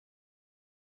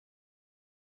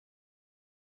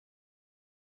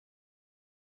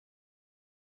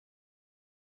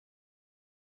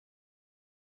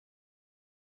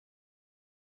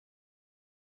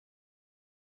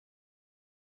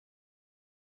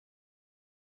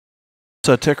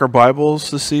So take our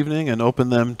Bibles this evening and open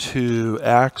them to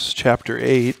Acts chapter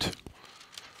 8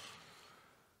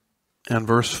 and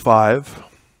verse 5.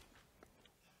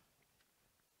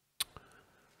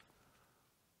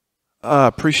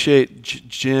 Appreciate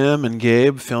Jim and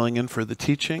Gabe filling in for the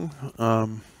teaching.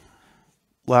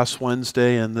 Last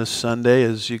Wednesday and this Sunday,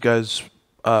 as you guys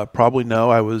probably know,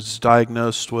 I was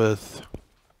diagnosed with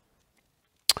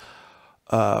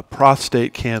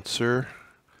prostate cancer.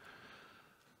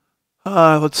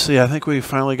 Let's see, I think we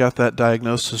finally got that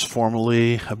diagnosis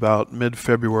formally about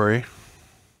mid-February,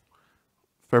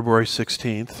 February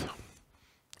 16th.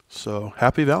 So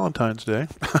happy Valentine's Day.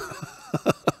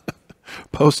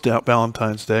 Post-out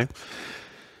Valentine's Day.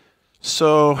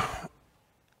 So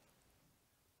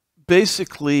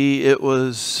basically it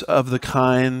was of the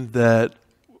kind that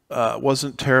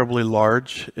wasn't terribly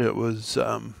large. It was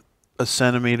 1.5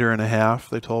 centimeters,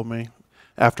 they told me,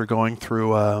 after going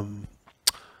through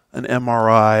an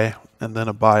MRI and then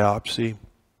a biopsy.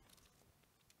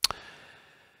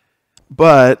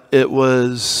 But it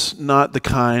was not the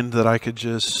kind that I could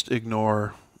just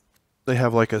ignore. They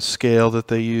have like a scale that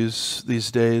they use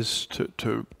these days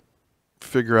to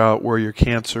figure out where your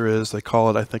cancer is. They call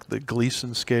it, I think, the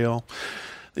Gleason scale.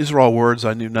 These are all words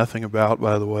I knew nothing about,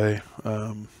 by the way,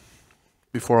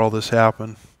 before all this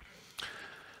happened.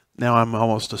 Now I'm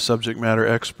almost a subject matter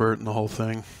expert in the whole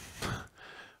thing.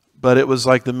 But it was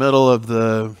like the middle of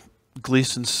the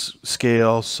Gleason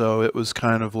scale, so it was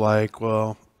kind of like,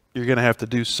 well, you're going to have to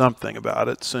do something about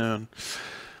it soon,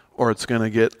 or it's going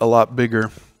to get a lot bigger.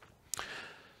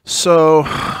 So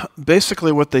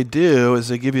basically what they do is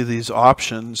they give you these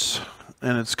options,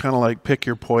 and it's kind of like pick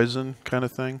your poison kind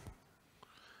of thing.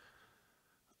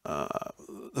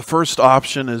 The first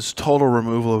option is total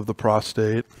removal of the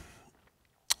prostate.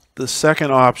 The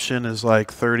second option is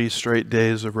like 30 straight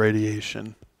days of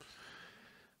radiation.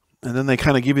 And then they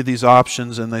kind of give you these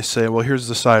options and they say, well, here's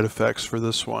the side effects for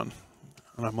this one.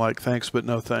 And I'm like, thanks, but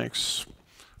no thanks.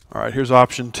 All right, here's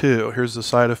option 2. Here's the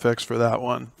side effects for that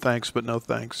one. Thanks, but no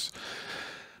thanks.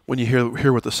 When you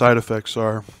hear what the side effects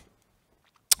are.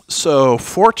 So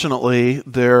fortunately,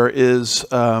 there is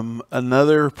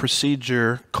another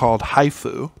procedure called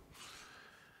HIFU.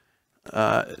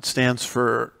 It stands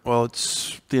for, well,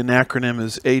 the acronym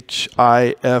is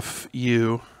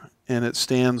HIFU. And it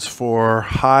stands for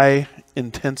High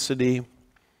Intensity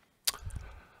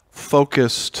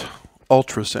Focused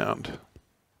Ultrasound.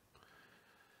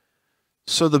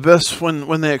 So the best,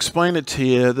 when they explain it to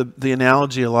you, the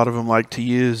analogy a lot of them like to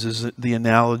use is the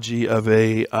analogy of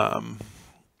a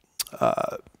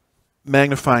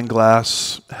magnifying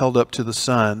glass held up to the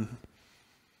sun,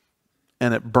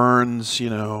 and it burns,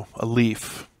 a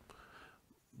leaf.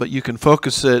 But you can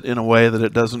focus it in a way that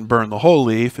it doesn't burn the whole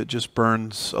leaf, it just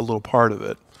burns a little part of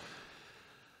it.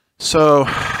 So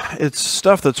it's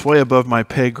stuff that's way above my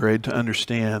pay grade to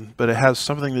understand, but it has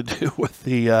something to do with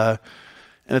and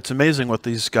it's amazing what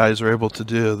these guys are able to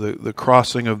do, the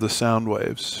crossing of the sound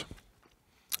waves.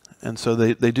 And so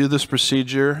they do this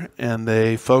procedure and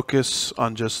they focus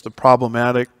on just the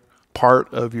problematic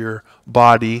part of your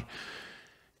body.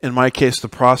 In my case, the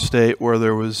prostate, where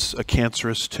there was a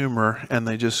cancerous tumor, and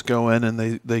they just go in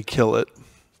and they kill it.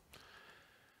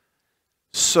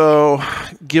 So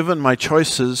given my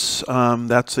choices,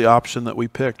 that's the option that we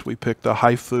picked. We picked the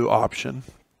HIFU option.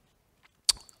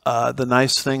 The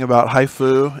nice thing about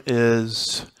HIFU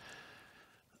is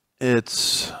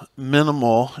it's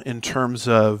minimal in terms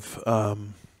of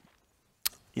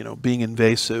being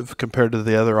invasive compared to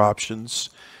the other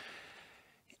options.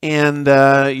 And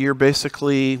you're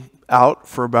basically out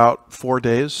for about 4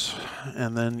 days,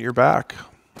 and then you're back.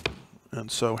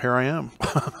 And so here I am.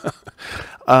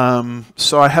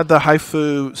 So I had the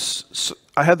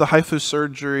HIFU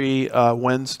surgery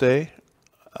Wednesday,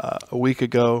 a week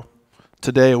ago.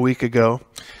 Today, a week ago,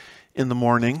 in the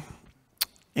morning,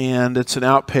 and it's an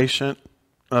outpatient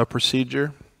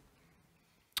procedure.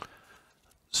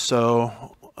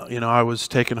 So I was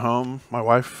taken home. My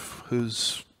wife,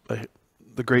 who's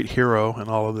the great hero in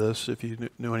all of this, if you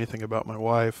knew anything about my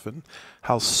wife and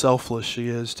how selfless she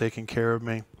is taking care of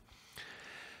me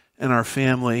and our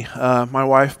family. My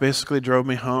wife basically drove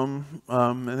me home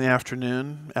in the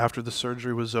afternoon after the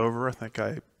surgery was over. I think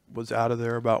I was out of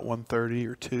there about 1:30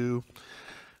 or 2.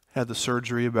 Had the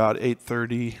surgery about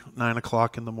 8:30, 9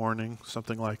 o'clock in the morning,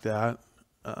 something like that.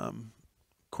 Of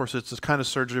course, it's this kind of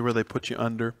surgery where they put you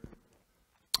under.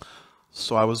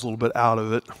 So I was a little bit out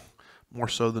of it, more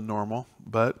so than normal,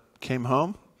 but came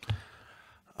home,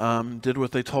 did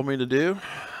what they told me to do,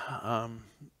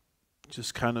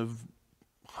 just kind of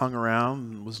hung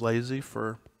around and was lazy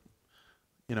for,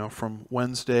 from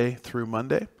Wednesday through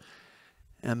Monday.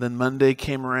 And then Monday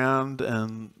came around,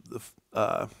 and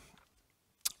the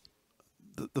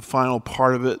final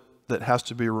part of it that has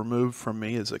to be removed from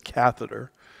me is a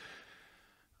catheter.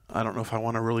 I don't know if I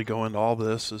want to really go into all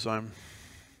this as I'm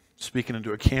speaking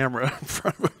into a camera in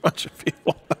front of a bunch of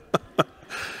people.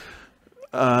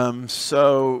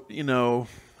 So,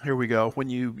 here we go. When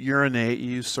you urinate,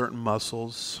 you use certain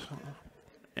muscles,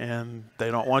 and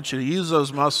they don't want you to use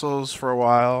those muscles for a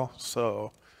while.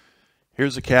 So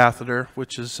here's a catheter,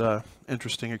 which is an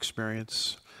interesting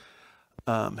experience,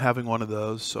 having one of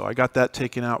those. So I got that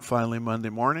taken out finally Monday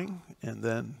morning, and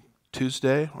then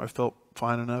Tuesday I felt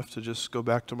fine enough to just go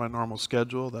back to my normal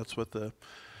schedule. That's what the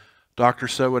doctor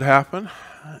said would happen.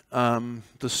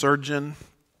 The surgeon,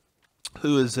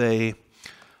 who is a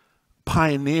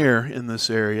pioneer in this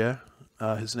area,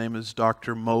 his name is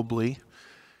Dr. Mobley.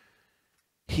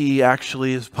 He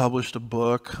actually has published a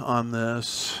book on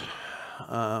this.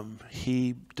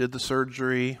 He did the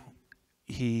surgery.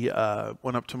 He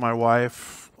went up to my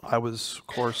wife. I was, of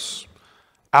course,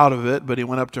 out of it, but he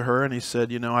went up to her and he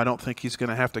said, I don't think he's going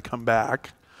to have to come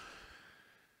back.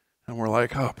 And we're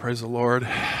like, oh, praise the Lord.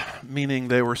 Meaning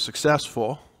they were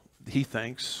successful, he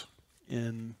thinks,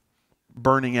 in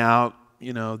burning out,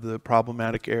 the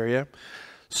problematic area.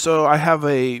 So I have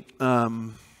a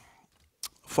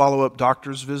follow-up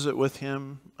doctor's visit with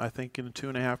him, I think in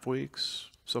 2.5 weeks,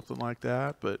 something like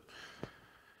that. But,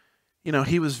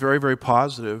 he was very, very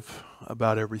positive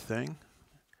about everything.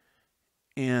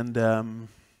 And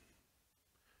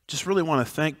just really want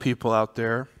to thank people out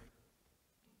there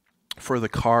for the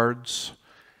cards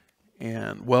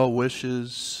and well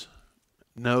wishes,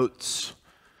 notes,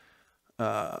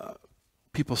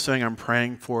 people saying I'm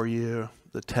praying for you,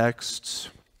 the texts.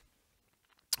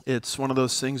 It's one of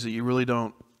those things that you really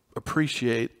don't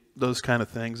appreciate those kind of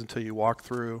things until you walk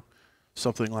through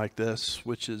something like this,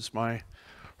 which is my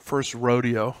first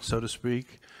rodeo, so to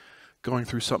speak, going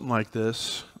through something like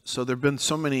this. So there have been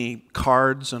so many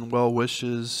cards and well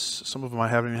wishes. Some of them I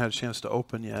haven't even had a chance to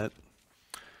open yet.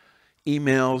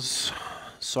 Emails.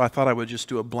 So I thought I would just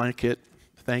do a blanket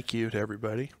thank you to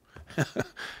everybody.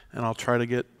 And I'll try to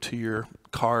get to your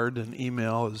card and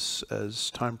email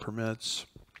as time permits.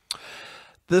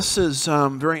 This is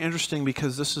very interesting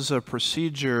because this is a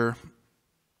procedure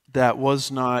that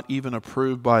was not even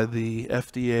approved by the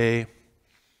FDA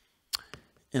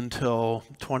until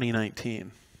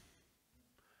 2019.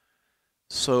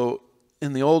 So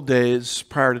in the old days,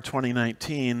 prior to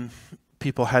 2019,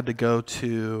 people had to go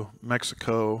to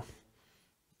Mexico,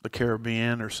 the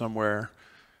Caribbean, or somewhere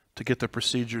to get the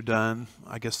procedure done.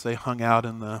 I guess they hung out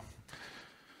in the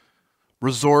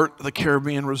resort, the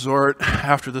Caribbean resort,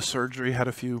 after the surgery, had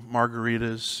a few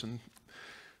margaritas and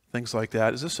things like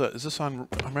that. Is this on?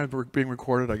 Am I being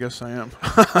recorded? I guess I am.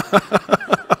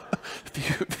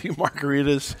 a few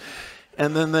margaritas,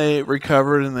 and then they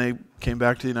recovered and they came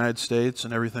back to the United States,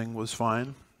 and everything was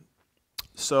fine.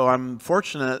 So I'm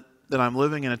fortunate that I'm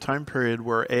living in a time period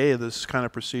where A, this kind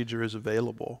of procedure is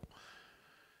available,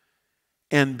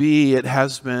 and B, it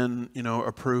has been,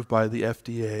 approved by the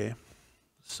FDA.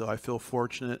 So I feel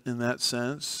fortunate in that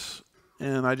sense.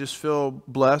 And I just feel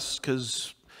blessed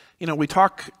because, we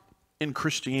talk in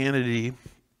Christianity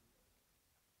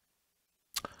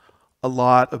a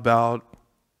lot about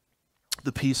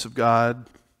the peace of God,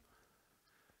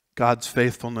 God's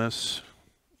faithfulness.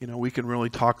 We can really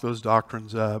talk those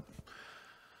doctrines up.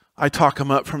 I talk them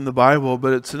up from the Bible,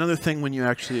 but it's another thing when you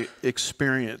actually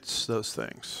experience those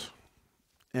things.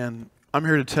 And I'm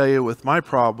here to tell you with my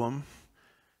problem,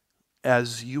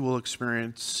 as you will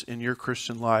experience in your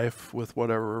Christian life with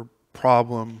whatever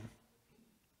problem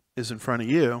is in front of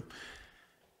you,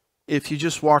 if you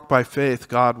just walk by faith,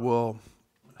 God will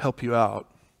help you out.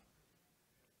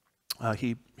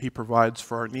 He provides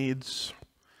for our needs.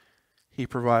 He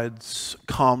provides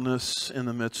calmness in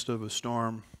the midst of a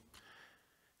storm.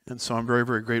 And so I'm very,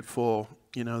 very grateful,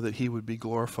 that He would be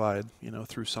glorified,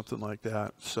 through something like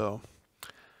that. So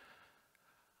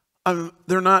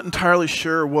they're not entirely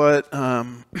sure what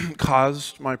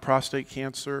caused my prostate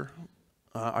cancer.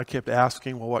 I kept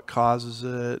asking, well, what causes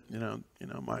it?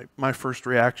 My first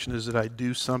reaction is that I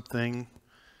do something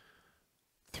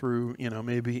through,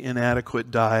 maybe inadequate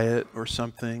diet or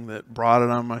something that brought it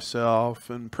on myself.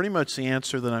 And pretty much the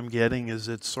answer that I'm getting is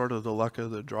it's sort of the luck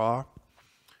of the draw.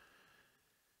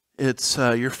 It's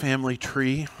your family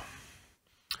tree.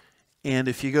 And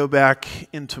if you go back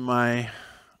into my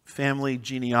family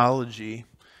genealogy,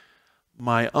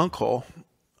 my uncle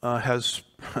has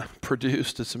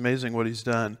produced, it's amazing what he's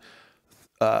done,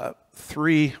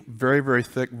 3 very, very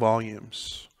thick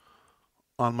volumes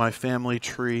on my family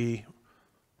tree,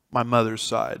 my mother's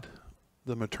side,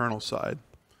 the maternal side.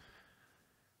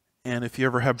 And if you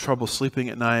ever have trouble sleeping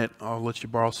at night, I'll let you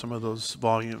borrow some of those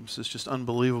volumes. It's just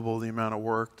unbelievable the amount of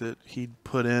work that he'd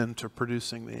put into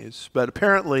producing these. But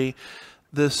apparently,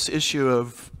 this issue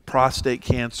of prostate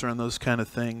cancer and those kind of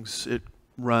things, it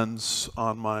runs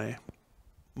on my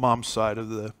mom's side of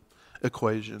the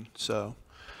equation. So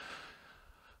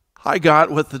I got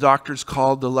what the doctors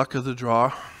called the luck of the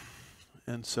draw.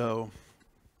 And so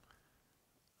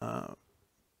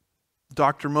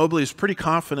Dr. Mobley is pretty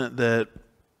confident that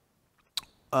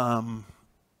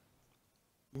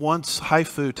once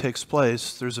HIFU takes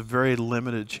place, there's a very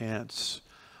limited chance,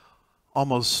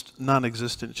 almost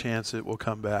non-existent chance it will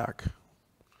come back.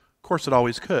 Of course, it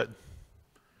always could.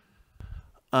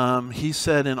 He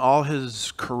said in all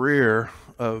his career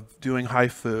of doing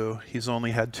HIFU, he's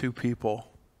only had two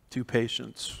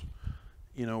patients,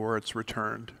 where it's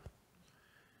returned.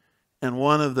 And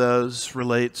one of those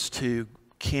relates to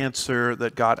cancer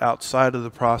that got outside of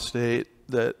the prostate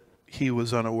that he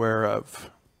was unaware of.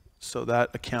 So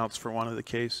that accounts for one of the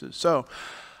cases. So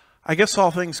I guess all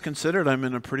things considered, I'm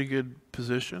in a pretty good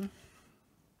position.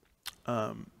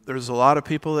 There's a lot of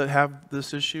people that have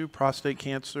this issue, prostate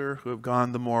cancer, who have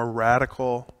gone the more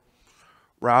radical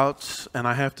routes. And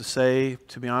I have to say,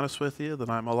 to be honest with you, that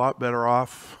I'm a lot better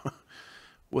off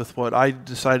with what I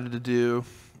decided to do,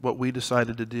 what we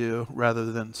decided to do,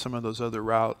 rather than some of those other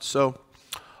routes. So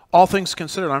all things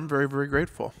considered, I'm very, very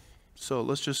grateful. So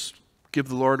let's just give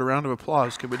the Lord a round of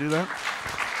applause. Can we do that?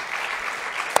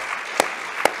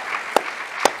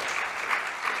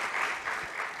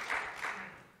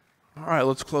 All right,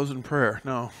 let's close in prayer.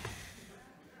 No,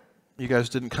 you guys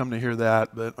didn't come to hear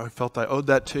that, but I felt I owed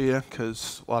that to you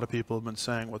because a lot of people have been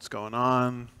saying what's going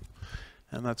on,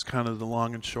 and that's kind of the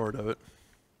long and short of it.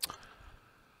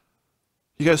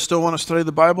 You guys still want to study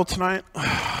the Bible tonight?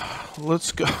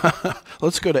 Let's go.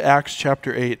 Let's go to Acts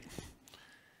chapter 8.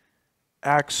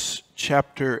 Acts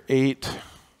chapter 8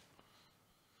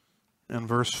 and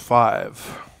verse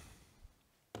 5.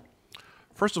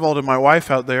 First of all, to my wife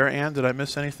out there, Ann, did I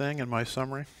miss anything in my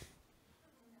summary?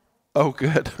 Oh,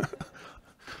 good.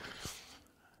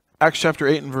 Acts chapter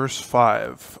 8 and verse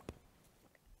 5.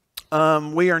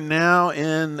 We are now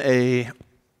in a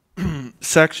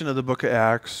section of the book of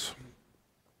Acts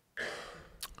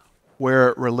where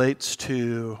it relates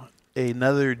to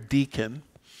another deacon.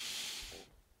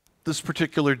 This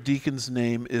particular deacon's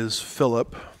name is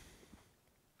Philip.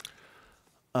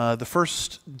 The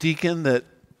first deacon that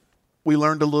we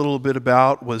learned a little bit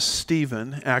about was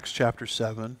Stephen, Acts chapter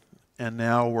 7. And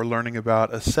now we're learning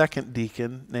about a second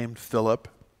deacon named Philip.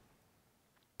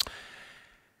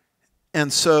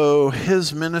 And so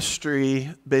his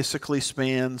ministry basically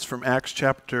spans from Acts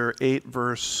chapter 8,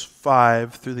 verse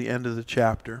 5 through the end of the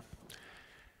chapter.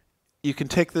 You can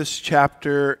take this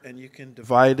chapter and you can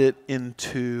divide it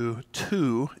into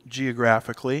two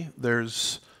geographically.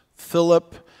 There's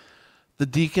Philip, the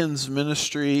deacon's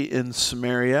ministry in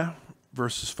Samaria,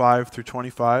 verses 5 through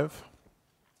 25.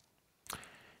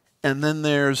 And then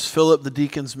there's Philip, the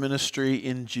deacon's ministry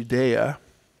in Judea.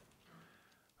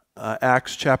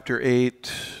 Acts chapter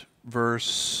 8,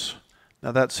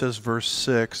 now that says verse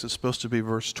 6. It's supposed to be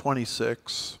verse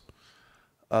 26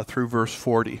 through verse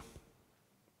 40.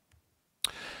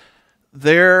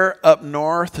 There up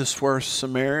north is where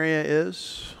Samaria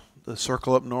is, the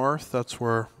circle up north. That's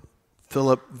where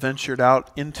Philip ventured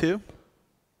out into.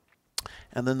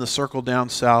 And then the circle down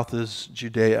south is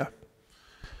Judea.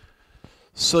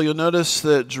 So you'll notice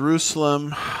that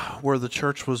Jerusalem, where the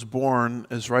church was born,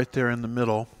 is right there in the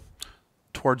middle,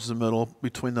 towards the middle,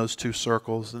 between those two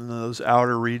circles. And those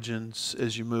outer regions,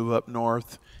 as you move up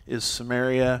north, is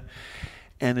Samaria.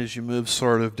 And as you move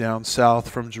sort of down south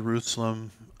from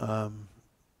Jerusalem,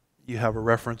 you have a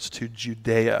reference to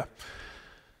Judea.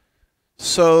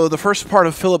 So the first part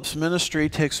of Philip's ministry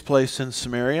takes place in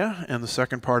Samaria, and the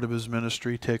second part of his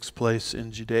ministry takes place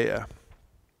in Judea.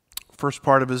 First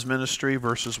part of his ministry,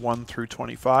 verses 1 through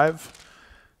 25.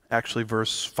 Actually,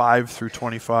 verse 5 through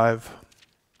 25.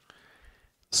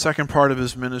 Second part of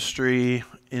his ministry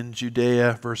in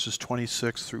Judea, verses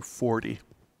 26 through 40.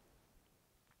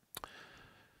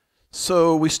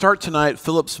 So we start tonight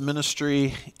Philip's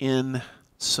ministry in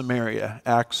Samaria,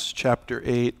 Acts chapter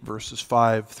 8, verses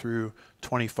 5 through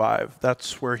 25.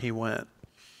 That's where he went,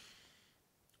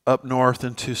 up north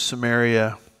into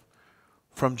Samaria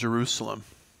from Jerusalem.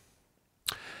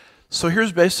 So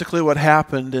here's basically what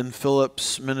happened in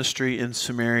Philip's ministry in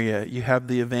Samaria. You have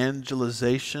the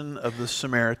evangelization of the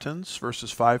Samaritans,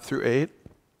 verses 5 through 8.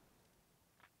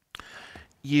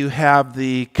 You have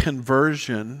the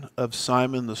conversion of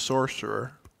Simon the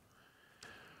sorcerer,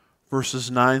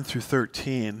 verses 9 through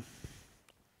 13.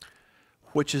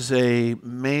 which is a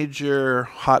major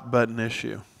hot-button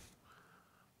issue.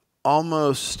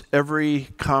 Almost every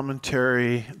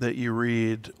commentary that you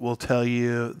read will tell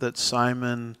you that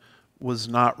Simon was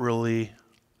not really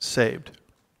saved.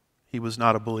 He was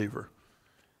not a believer.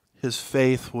 His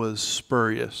faith was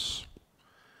spurious.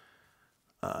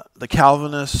 The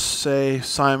Calvinists say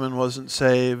Simon wasn't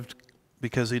saved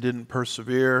because he didn't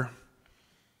persevere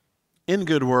in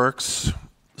good works,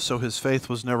 so his faith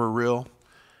was never real.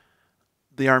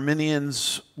 The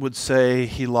Arminians would say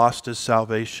he lost his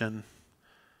salvation.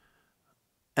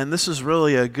 And this is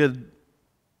really a good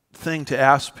thing to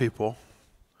ask people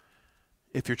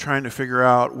if you're trying to figure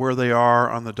out where they are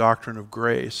on the doctrine of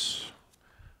grace.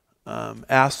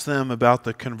 Ask them about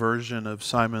the conversion of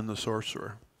Simon the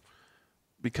sorcerer.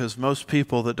 Because most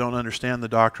people that don't understand the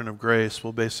doctrine of grace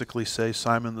will basically say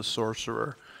Simon the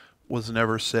sorcerer was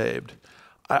never saved.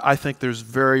 I think there's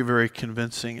very, very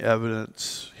convincing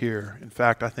evidence here. In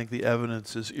fact, I think the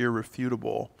evidence is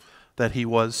irrefutable that he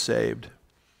was saved.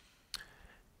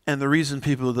 And the reason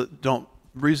people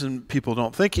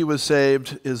don't think he was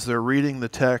saved is they're reading the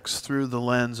text through the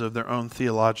lens of their own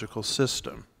theological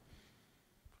system,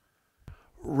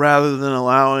 rather than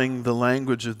allowing the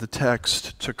language of the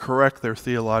text to correct their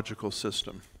theological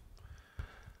system.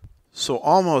 So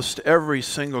almost every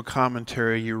single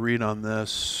commentary you read on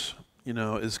this,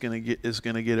 is going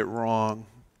to get it wrong.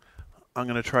 I'm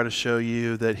going to try to show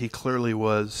you that he clearly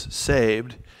was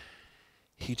saved.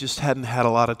 He just hadn't had a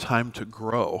lot of time to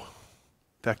grow.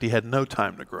 In fact, he had no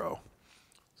time to grow.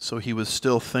 So he was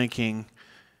still thinking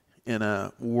in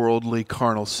a worldly,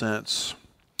 carnal sense.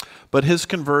 But his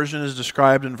conversion is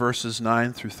described in verses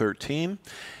 9 through 13.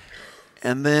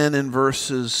 And then in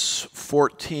verses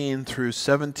 14 through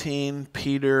 17,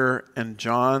 Peter and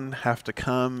John have to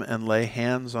come and lay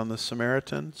hands on the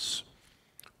Samaritans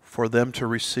for them to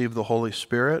receive the Holy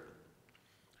Spirit,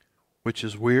 which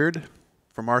is weird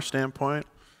from our standpoint.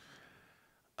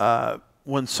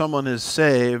 When someone is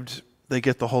saved, they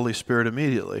get the Holy Spirit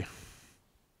immediately.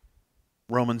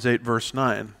 Romans 8, verse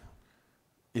 9.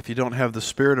 If you don't have the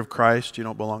Spirit of Christ, you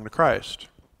don't belong to Christ.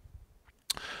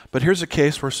 But here's a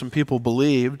case where some people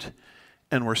believed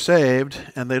and were saved,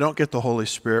 and they don't get the Holy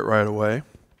Spirit right away.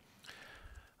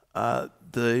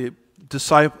 The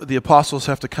apostles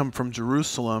have to come from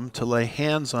Jerusalem to lay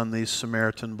hands on these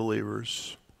Samaritan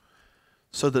believers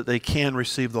so that they can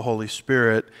receive the Holy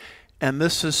Spirit. And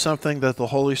this is something that the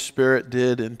Holy Spirit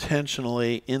did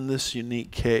intentionally in this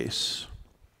unique case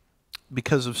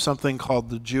because of something called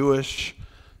the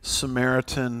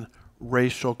Jewish-Samaritan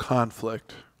racial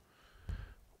conflict,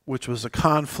 which was a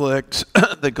conflict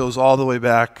that goes all the way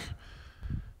back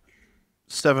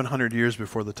 700 years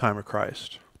before the time of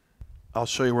Christ. I'll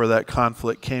show you where that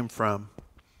conflict came from.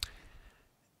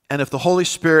 And if the Holy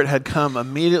Spirit had come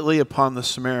immediately upon the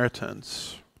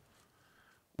Samaritans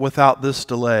without this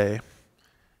delay,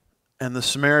 and the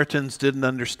Samaritans didn't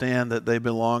understand that they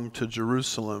belonged to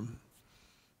Jerusalem,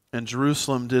 and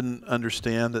Jerusalem didn't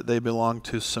understand that they belonged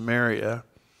to Samaria,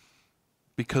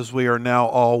 because we are now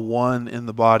all one in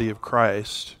the body of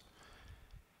Christ,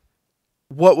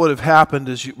 what would have happened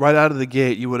is right out of the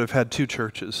gate, you would have had two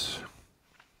churches.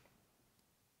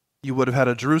 You would have had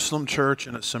a Jerusalem church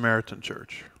and a Samaritan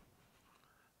church.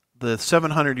 The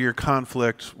 700-year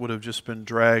conflict would have just been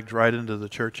dragged right into the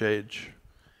church age.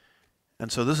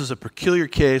 And so this is a peculiar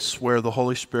case where the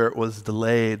Holy Spirit was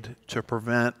delayed to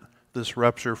prevent this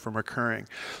rupture from occurring.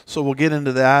 So we'll get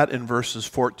into that in verses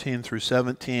 14 through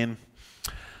 17.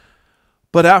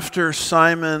 But after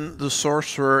Simon the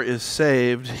sorcerer is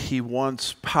saved, he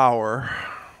wants power,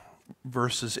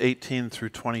 verses 18 through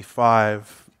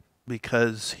 25,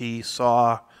 because he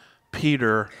saw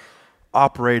Peter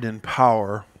operate in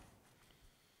power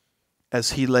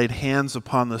as he laid hands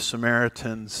upon the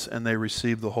Samaritans and they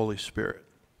received the Holy Spirit.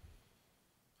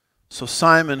 So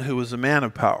Simon, who was a man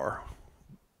of power,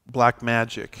 black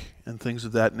magic and things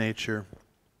of that nature,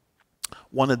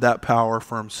 wanted that power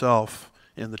for himself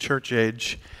in the church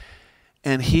age,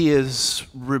 and he is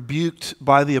rebuked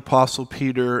by the Apostle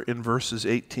Peter in verses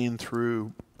 18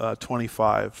 through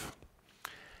 25.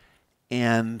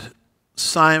 And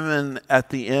Simon, at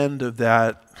the end of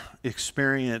that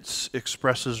experience,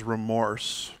 expresses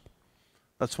remorse.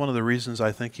 That's one of the reasons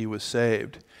I think he was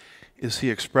saved, is he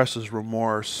expresses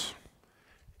remorse,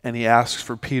 and he asks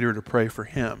for Peter to pray for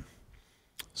him.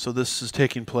 So this is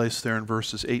taking place there in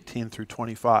verses 18 through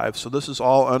 25. So this is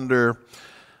all under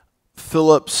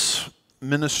Philip's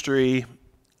ministry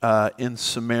in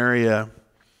Samaria,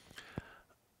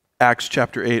 Acts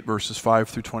chapter 8, verses 5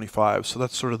 through 25. So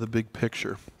that's sort of the big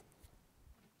picture.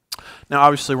 Now,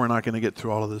 obviously, we're not going to get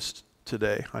through all of this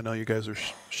today. I know you guys are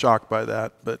shocked by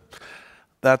that, but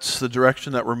that's the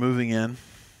direction that we're moving in.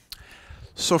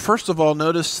 So first of all,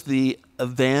 notice the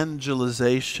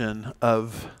evangelization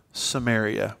of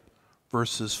Samaria,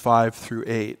 verses 5 through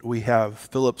 8. We have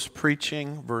Philip's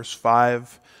preaching, verse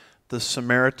 5, the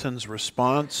Samaritan's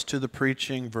response to the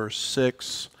preaching, verse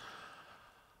 6,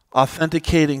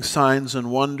 authenticating signs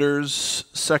and wonders,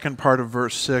 second part of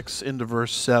verse 6 into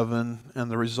verse 7,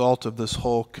 and the result of this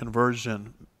whole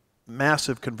conversion,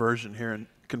 massive conversions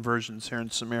here in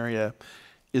Samaria,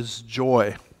 is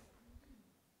joy.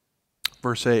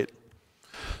 Verse 8.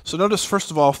 So notice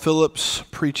first of all Philip's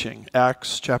preaching,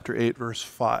 Acts chapter 8, verse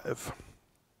 5.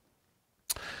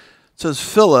 It says,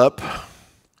 Philip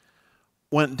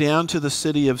went down to the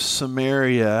city of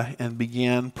Samaria and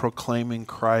began proclaiming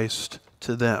Christ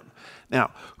to them.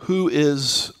 Now, who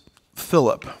is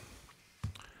Philip?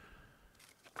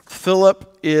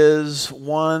 Philip is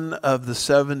one of the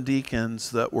 7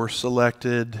 deacons that were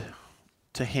selected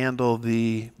to handle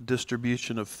the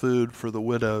distribution of food for the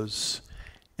widows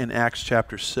in Acts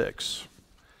chapter 6.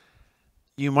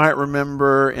 You might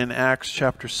remember in Acts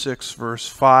chapter 6, verse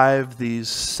 5, these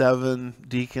 7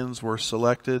 deacons were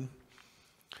selected.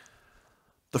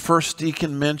 The first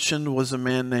deacon mentioned was a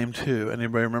man named who?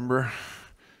 Anybody remember?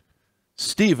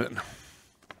 Stephen.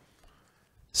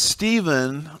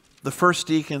 Stephen, the first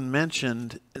deacon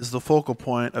mentioned, is the focal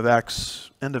point of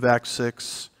end of Acts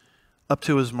 6, up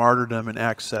to his martyrdom in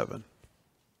Acts 7.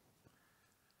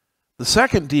 The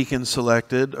second deacon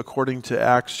selected, according to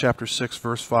Acts chapter 6,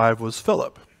 verse 5, was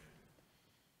Philip.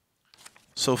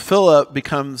 So Philip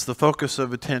becomes the focus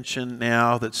of attention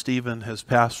now that Stephen has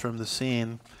passed from the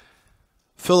scene.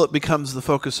 Philip becomes the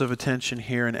focus of attention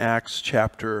here in Acts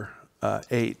chapter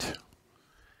 8.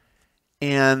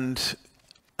 And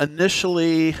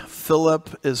initially,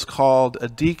 Philip is called a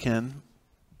deacon,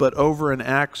 but over in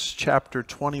Acts chapter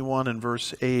 21 and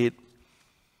verse 8,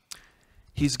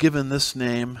 he's given this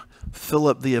name,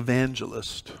 Philip the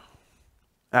Evangelist.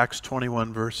 Acts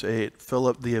 21 verse 8,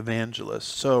 Philip the Evangelist.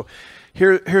 So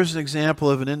here's an example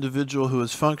of an individual who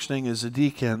is functioning as a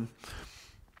deacon,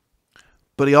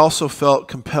 but he also felt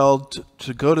compelled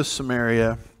to go to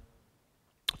Samaria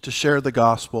to share the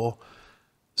gospel.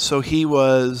 So he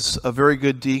was a very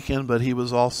good deacon, but he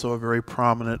was also a very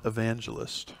prominent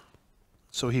evangelist.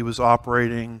 So he was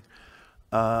operating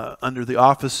under the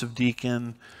office of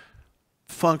deacon,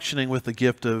 functioning with the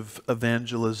gift of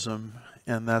evangelism,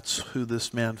 and that's who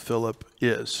this man Philip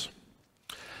is.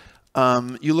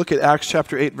 You look at Acts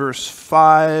chapter 8, verse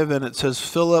 5, and it says,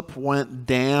 Philip went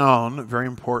down, very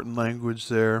important language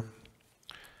there,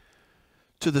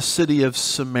 to the city of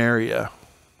Samaria.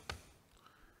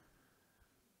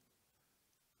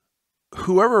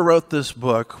 Whoever wrote this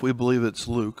book, we believe it's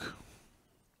Luke.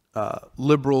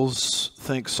 Liberals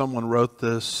think someone wrote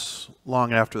this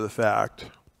long after the fact.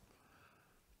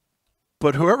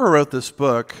 But whoever wrote this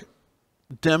book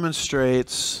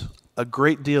demonstrates a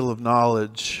great deal of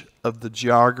knowledge of the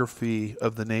geography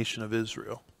of the nation of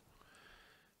Israel.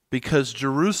 Because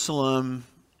Jerusalem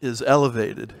is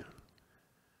elevated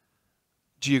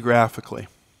geographically.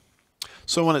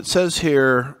 So when it says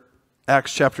here,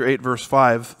 Acts chapter 8, verse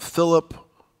 5, Philip,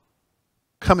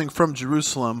 coming from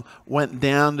Jerusalem, went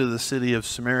down to the city of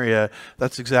Samaria,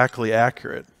 that's exactly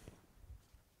accurate.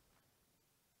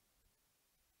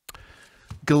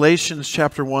 Galatians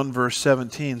chapter 1 verse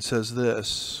 17 says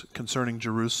this concerning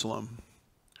Jerusalem.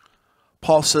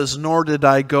 Paul says, nor did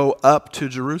I go up to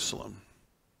Jerusalem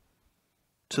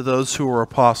to those who were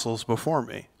apostles before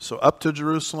me. So up to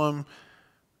Jerusalem,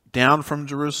 down from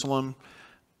Jerusalem,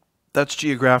 that's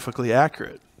geographically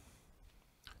accurate.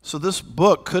 So this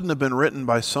book couldn't have been written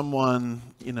by someone,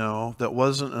 that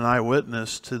wasn't an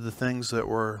eyewitness to the things that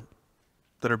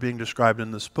are being described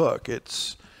in this book.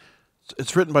 It's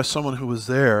written by someone who was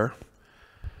there,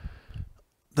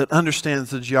 that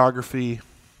understands the geography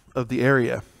of the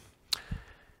area.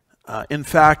 In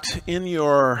fact, in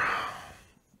your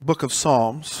book of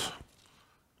Psalms,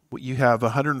 you have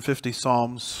 150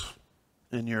 Psalms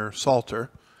in your Psalter,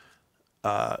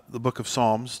 the book of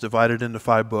Psalms, divided into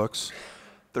 5 books.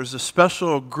 There's a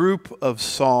special group of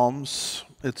Psalms.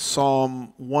 It's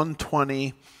Psalm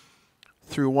 120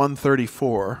 through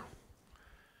 134.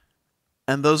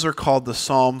 And those are called the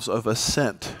Psalms of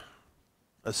Ascent.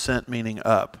 Ascent meaning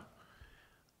up.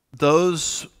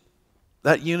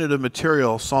 That unit of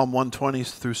material, Psalm 120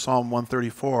 through Psalm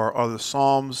 134, are the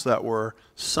Psalms that were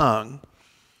sung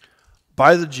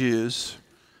by the Jews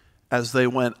as they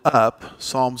went up,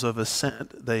 Psalms of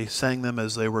Ascent. They sang them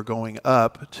as they were going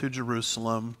up to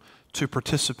Jerusalem to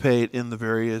participate in the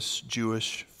various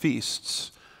Jewish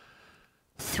feasts.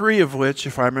 3 of which,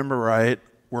 if I remember right,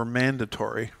 were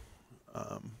mandatory.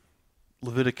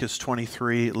 Leviticus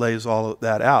 23 lays all of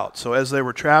that out. So as they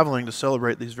were traveling to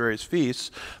celebrate these various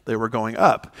feasts, they were going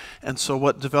up. And so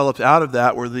what developed out of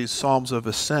that were these psalms of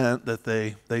ascent that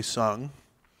they sung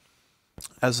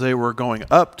as they were going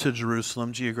up to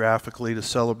Jerusalem geographically to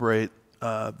celebrate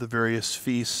the various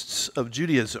feasts of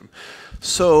Judaism.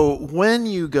 So when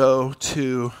you go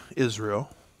to Israel,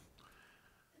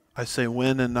 I say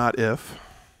when and not if,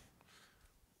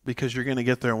 because you're going to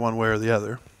get there one way or the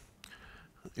other.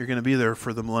 You're going to be there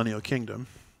for the millennial kingdom.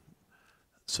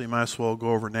 So you might as well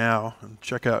go over now and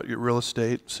check out your real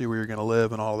estate, see where you're going to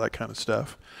live and all that kind of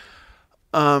stuff.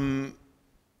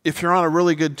 If you're on a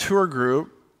really good tour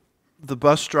group, the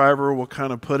bus driver will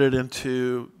kind of put it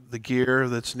into the gear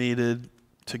that's needed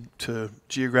to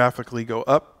geographically go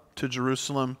up to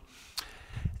Jerusalem.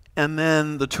 And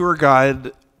then the tour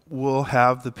guide will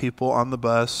have the people on the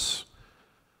bus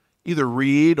either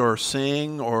read or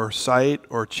sing or cite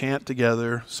or chant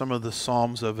together some of the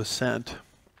Psalms of Ascent.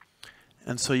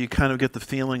 And so you kind of get the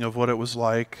feeling of what it was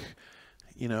like,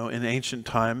 in ancient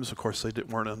times. Of course, they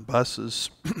weren't on buses,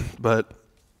 but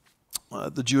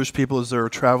the Jewish people, as they were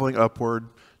traveling upward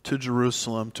to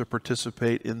Jerusalem to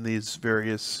participate in these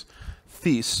various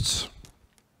feasts.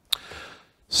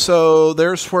 So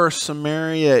there's where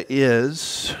Samaria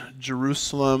is.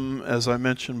 Jerusalem, as I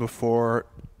mentioned before,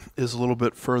 is a little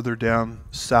bit further down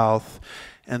south.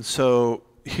 And so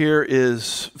here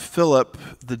is Philip,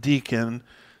 the deacon,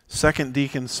 second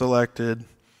deacon selected,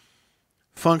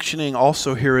 functioning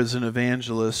also here as an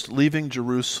evangelist, leaving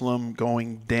Jerusalem,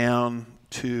 going down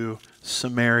to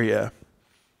Samaria.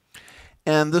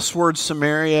 And this word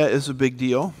Samaria is a big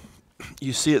deal.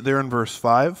 You see it there in verse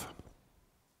 5.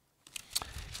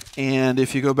 And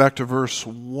if you go back to verse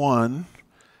 1,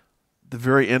 the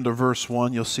very end of verse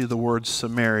 1, you'll see the word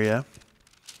Samaria.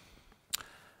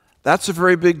 That's a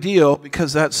very big deal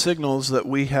because that signals that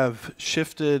we have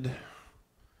shifted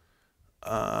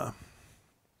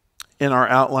in our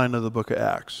outline of the book of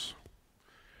Acts.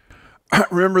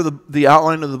 Remember, the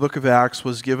outline of the book of Acts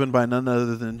was given by none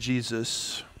other than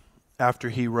Jesus after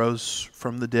he rose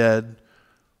from the dead,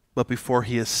 but before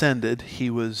he ascended. He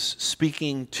was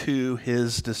speaking to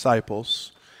his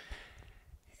disciples.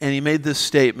 And he made this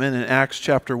statement in Acts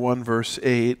chapter 1, verse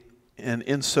 8, and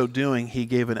in so doing, he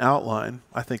gave an outline.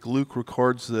 I think Luke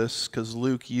records this because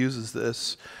Luke uses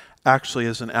this actually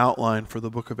as an outline for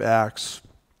the book of Acts.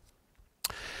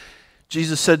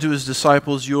 Jesus said to his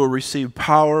disciples, "You will receive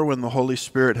power when the Holy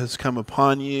Spirit has come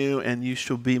upon you, and you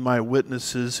shall be my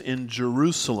witnesses in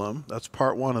Jerusalem." That's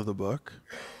part 1 of the book,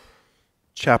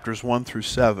 chapters 1 through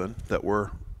 7 that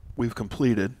we've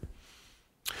completed.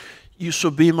 "You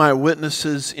shall be my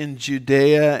witnesses in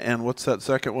Judea," and what's that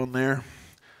second one there?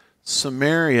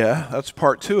 Samaria. That's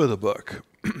part 2 of the book.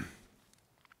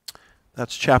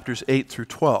 That's chapters 8 through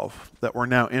 12 that we're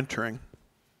now entering.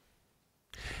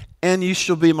 "And you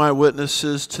shall be my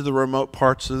witnesses to the remote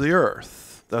parts of the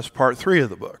earth." That's part 3 of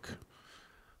the book.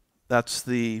 That's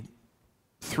the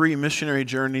 3 missionary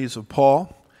journeys of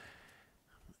Paul.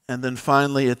 And then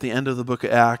finally, at the end of the book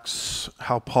of Acts,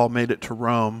 how Paul made it to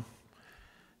Rome.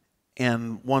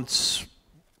 And once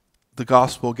the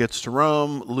gospel gets to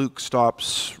Rome, Luke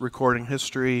stops recording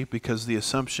history because the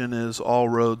assumption is all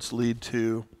roads lead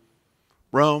to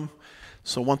Rome.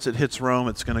 So once it hits Rome,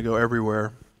 it's going to go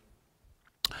everywhere.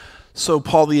 So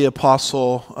Paul the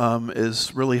Apostle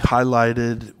is really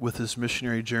highlighted with his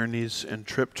missionary journeys and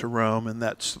trip to Rome in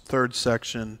that 3rd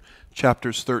section,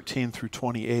 chapters 13 through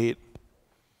 28.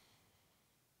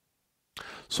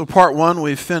 So part 1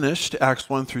 we've finished, Acts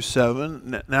 1 through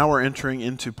 7. Now we're entering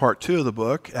into part 2 of the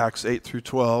book, Acts 8 through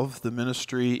 12, the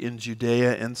ministry in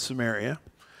Judea and Samaria.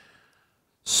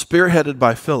 Spearheaded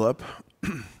by Philip.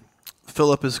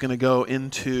 Philip is going to go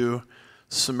into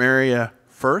Samaria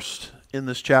first in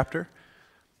this chapter.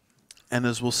 And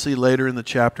as we'll see later in the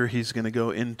chapter, he's going to go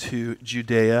into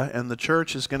Judea. And the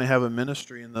church is going to have a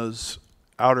ministry in those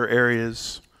outer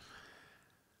areas.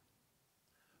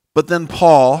 But then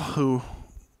Paul, who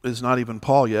is not even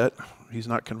Paul yet. He's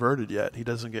not converted yet. He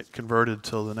doesn't get converted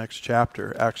till the next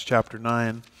chapter, Acts chapter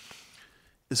 9,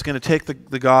 is going to take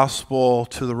the gospel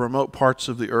to the remote parts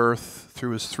of the earth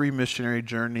through his 3 missionary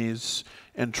journeys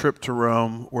and trip to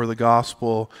Rome, where the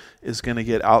gospel is going to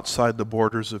get outside the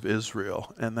borders of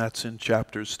Israel. And that's in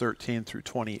chapters 13 through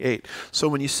 28. So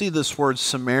when you see this word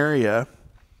Samaria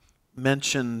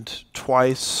mentioned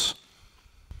twice,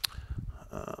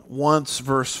 once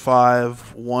verse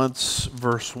 5, once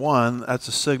verse 1, that's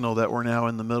a signal that we're now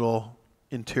in the middle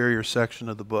interior section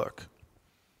of the book.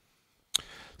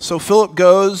 So Philip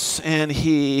goes and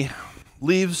he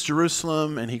leaves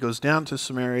Jerusalem and he goes down to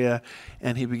Samaria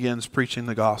and he begins preaching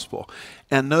the gospel.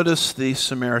 And notice the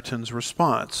Samaritan's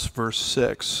response, verse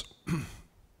 6.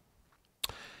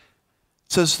 It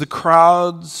says, the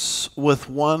crowds with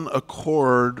one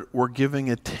accord were giving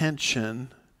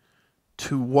attention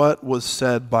to what was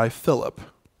said by Philip.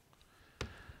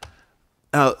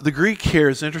 Now, the Greek here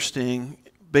is interesting.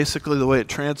 Basically, the way it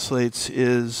translates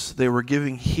is they were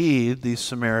giving heed, these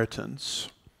Samaritans,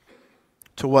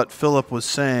 to what Philip was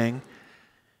saying,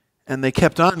 and they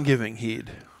kept on giving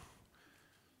heed.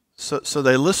 So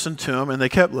they listened to him, and they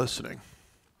kept listening.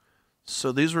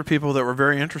 So these were people that were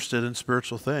very interested in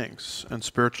spiritual things and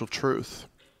spiritual truth.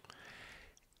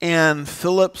 And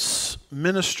Philip's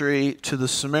ministry to the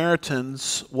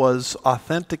Samaritans was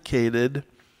authenticated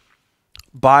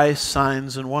by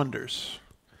signs and wonders.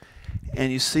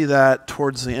 And you see that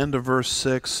towards the end of verse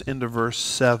 6 into verse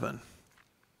 7.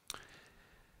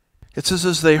 It says,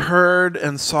 as they heard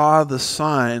and saw the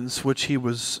signs which he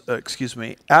was,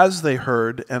 as they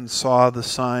heard and saw the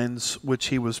signs which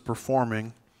he was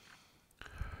performing.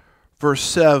 Verse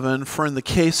 7, for in the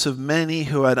case of many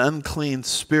who had unclean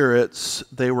spirits,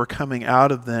 they were coming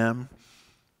out of them,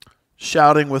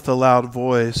 shouting with a loud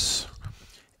voice,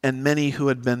 and many who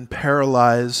had been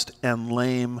paralyzed and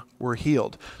lame were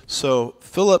healed. So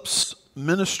Philip's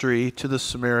ministry to the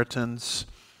Samaritans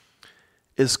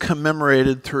is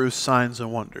commemorated through signs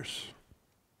and wonders.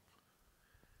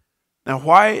 Now,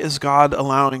 why is God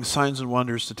allowing signs and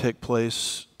wonders to take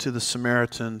place to the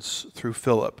Samaritans through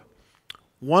Philip?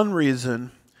 One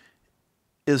reason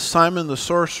is Simon the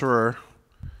sorcerer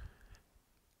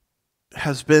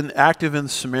has been active in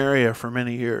Samaria for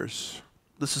many years.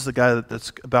 This is the guy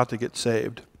that's about to get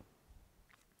saved.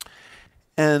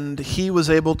 And he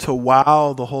was able to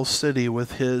wow the whole city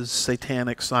with his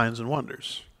satanic signs and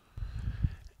wonders.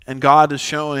 And God is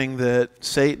showing that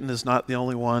Satan is not the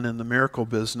only one in the miracle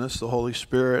business. The Holy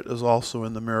Spirit is also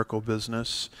in the miracle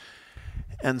business.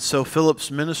 And so Philip's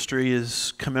ministry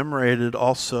is commemorated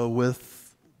also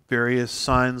with various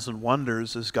signs and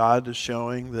wonders as God is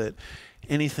showing that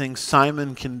anything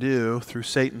Simon can do through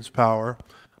Satan's power,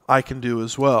 I can do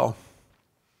as well.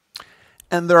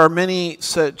 And there are many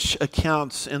such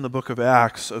accounts in the book of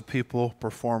Acts of people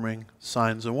performing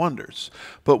signs and wonders.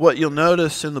 But what you'll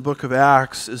notice in the book of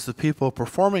Acts is the people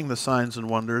performing the signs and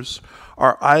wonders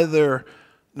are either,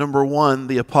 number one,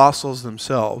 the apostles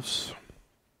themselves,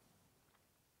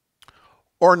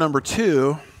 or number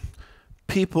two,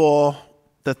 people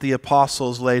that the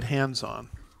apostles laid hands on.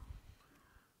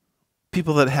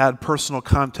 People that had personal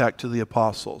contact to the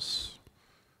apostles.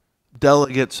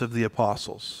 Delegates of the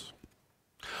apostles.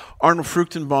 Arnold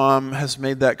Fruchtenbaum has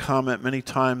made that comment many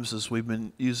times as we've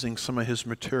been using some of his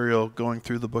material going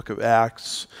through the book of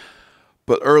Acts.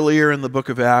 But earlier in the book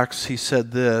of Acts, he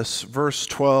said this, verse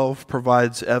 12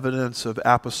 provides evidence of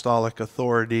apostolic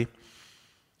authority.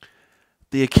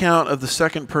 The account of the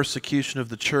second persecution of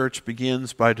the church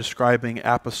begins by describing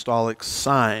apostolic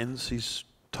signs. He's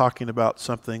talking about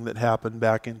something that happened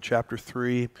back in chapter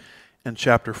 3 and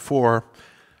chapter 4.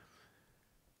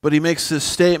 But he makes this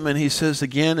statement. He says,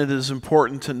 again, it is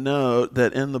important to note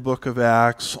that in the book of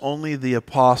Acts, only the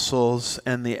apostles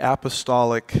and the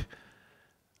apostolic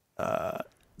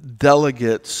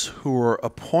delegates who were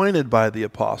appointed by the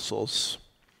apostles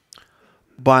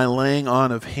by laying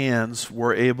on of hands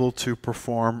were able to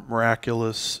perform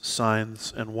miraculous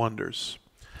signs and wonders.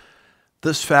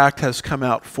 This fact has come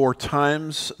out 4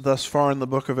 times thus far in the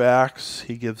book of Acts.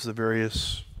 He gives the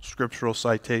various scriptural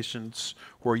citations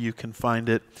where you can find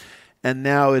it. And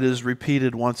now it is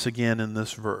repeated once again in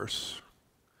this verse.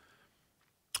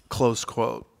 Close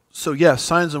quote. So yes,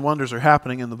 signs and wonders are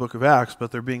happening in the book of Acts,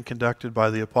 but they're being conducted by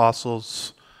the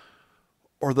apostles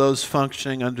or those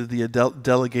functioning under the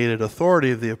delegated authority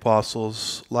of the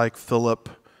apostles, like Philip,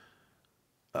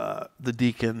 the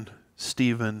deacon,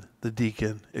 Stephen, the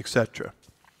deacon, etc.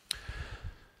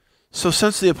 So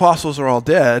since the apostles are all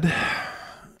dead,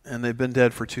 and they've been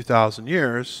dead for 2,000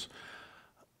 years,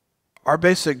 our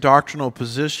basic doctrinal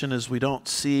position is we don't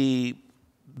see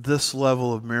this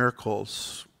level of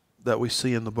miracles that we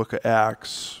see in the book of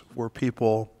Acts, where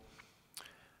people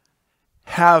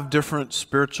have different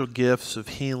spiritual gifts of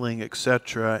healing,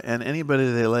 etc., and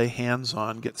anybody they lay hands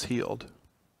on gets healed.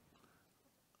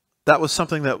 That was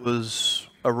something that was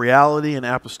a reality in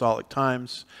apostolic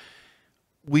times.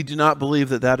 We do not believe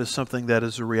that that is something that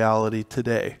is a reality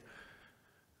today.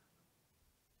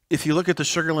 If you look at the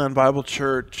Sugar Land Bible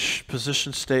Church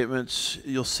position statements,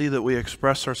 you'll see that we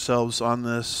express ourselves on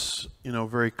this,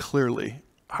 very clearly.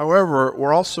 However,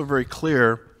 we're also very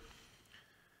clear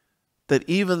that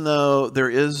even though there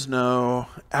is no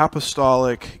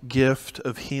apostolic gift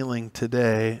of healing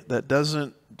today, that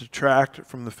doesn't detract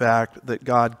from the fact that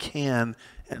God can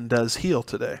and does heal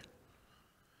today.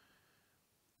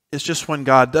 It's just when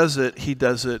God does it, he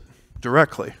does it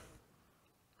directly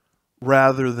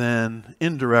rather than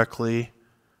indirectly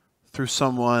through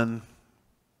someone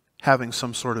having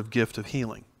some sort of gift of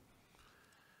healing.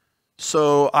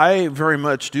 So I very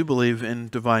much do believe in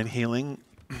divine healing.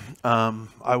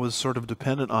 I was sort of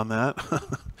dependent on that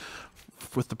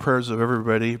with the prayers of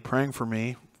everybody praying for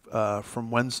me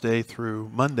from Wednesday through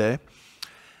Monday.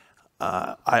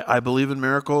 I believe in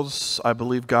miracles. I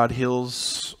believe God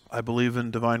heals. I believe in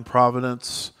divine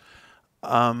providence.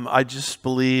 I just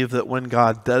believe that when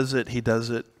God does it, he does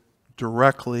it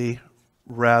directly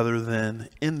rather than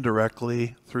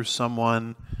indirectly through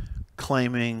someone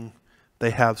claiming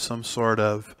they have some sort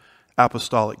of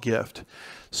apostolic gift.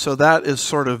 So that is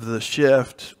sort of the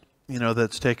shift,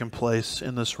 that's taken place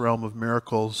in this realm of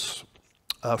miracles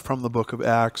from the book of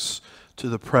Acts to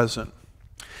the present.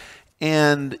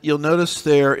 And you'll notice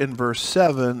there in verse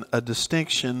 7 a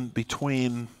distinction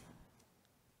between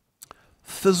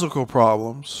physical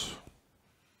problems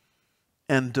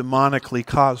and demonically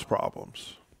caused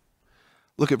problems.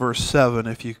 Look at verse 7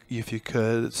 if you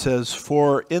could. It says,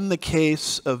 "For in the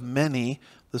case of many,"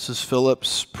 this is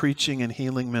Philip's preaching and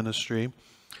healing ministry,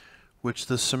 which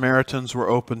the Samaritans were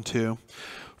open to.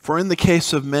 "For in the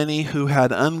case of many who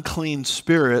had unclean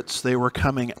spirits, they were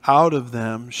coming out of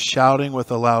them, shouting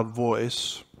with a loud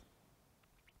voice."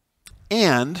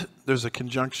 And, there's a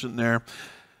conjunction there,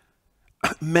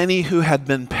 "many who had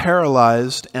been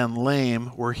paralyzed and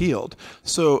lame were healed."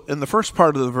 So in the first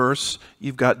part of the verse,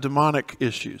 you've got demonic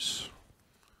issues.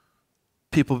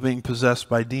 People being possessed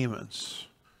by demons.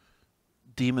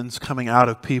 Demons coming out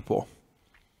of people.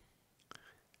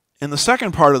 In the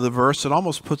second part of the verse, it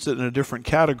almost puts it in a different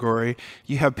category.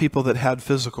 You have people that had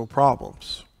physical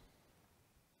problems.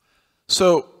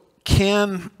 So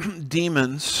can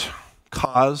demons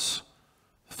cause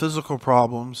physical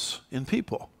problems in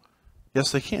people?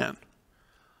 Yes, they can.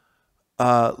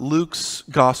 Luke's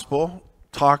gospel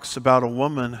talks about a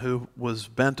woman who was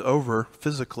bent over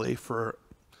physically for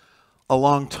a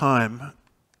long time.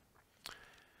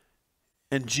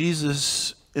 And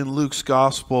Jesus, in Luke's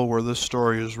gospel, where this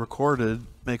story is recorded,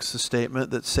 makes the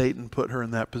statement that Satan put her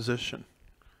in that position.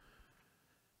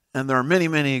 And there are many,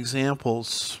 many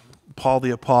examples. Paul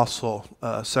the Apostle,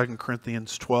 2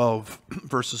 Corinthians 12,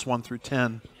 verses 1 through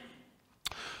 10,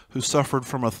 who suffered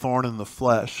from a thorn in the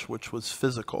flesh, which was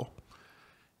physical.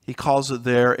 He calls it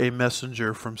there a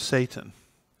messenger from Satan.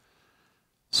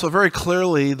 So very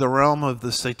clearly, the realm of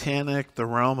the satanic, the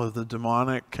realm of the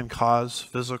demonic can cause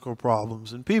physical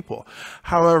problems in people.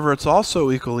 However, it's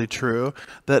also equally true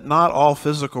that not all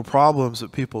physical problems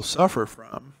that people suffer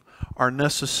from are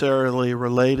necessarily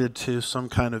related to some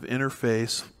kind of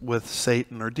interface with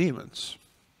Satan or demons.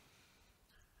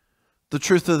 The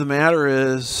truth of the matter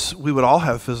is, we would all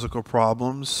have physical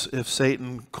problems if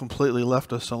Satan completely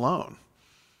left us alone,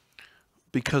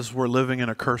 because we're living in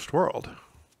a cursed world.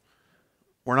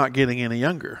 We're not getting any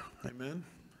younger. Amen?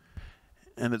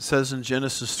 And it says in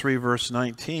Genesis 3, verse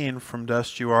 19, "From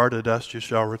dust you are, to dust you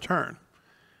shall return."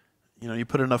 You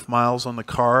put enough miles on the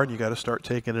car, and you got to start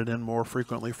taking it in more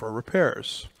frequently for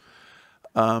repairs.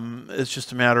 It's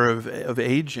just a matter of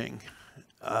aging,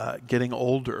 getting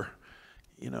older.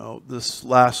 This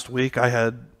last week I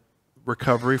had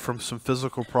recovery from some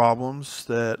physical problems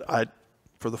that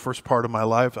for the first part of my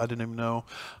life, I didn't even know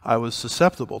I was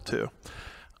susceptible to.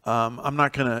 I'm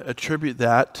not going to attribute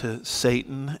that to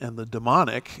Satan and the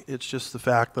demonic. It's just the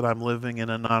fact that I'm living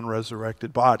in a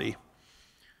non-resurrected body,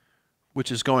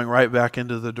 which is going right back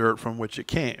into the dirt from which it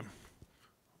came,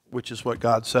 which is what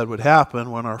God said would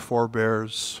happen when our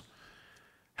forebears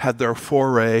had their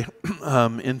foray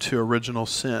into original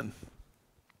sin.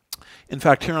 In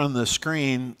fact, here on the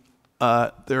screen,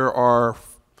 there are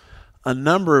a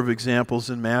number of examples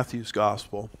in Matthew's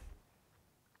gospel.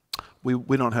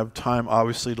 We don't have time,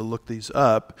 obviously, to look these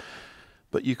up,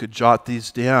 but you could jot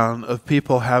these down, of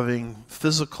people having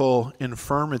physical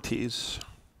infirmities,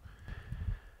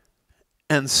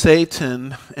 and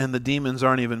Satan and the demons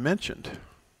aren't even mentioned.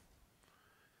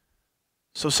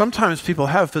 So sometimes people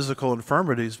have physical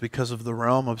infirmities because of the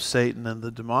realm of Satan and the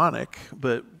demonic,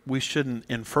 but we shouldn't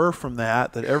infer from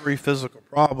that every physical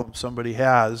problem somebody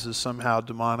has is somehow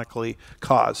demonically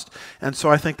caused. And so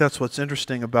I think that's what's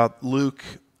interesting about Luke,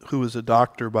 who is a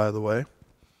doctor, by the way,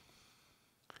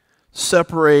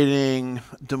 separating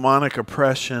demonic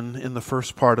oppression in the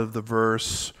first part of the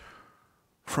verse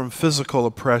from physical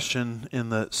oppression in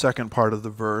the second part of the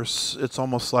verse. It's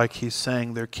almost like he's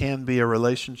saying there can be a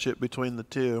relationship between the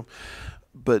two,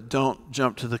 but don't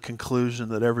jump to the conclusion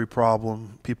that every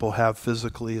problem people have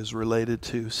physically is related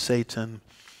to Satan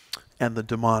and the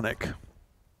demonic.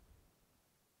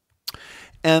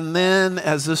 And then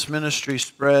as this ministry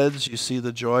spreads, you see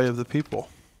the joy of the people,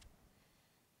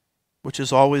 which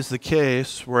is always the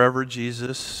case wherever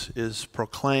Jesus is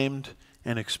proclaimed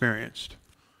and experienced.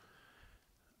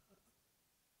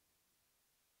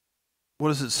 What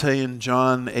does it say in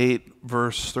John 8,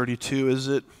 verse 32, is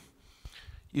it?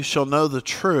 You shall know the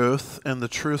truth, and the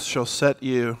truth shall set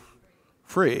you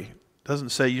free. It doesn't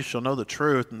say you shall know the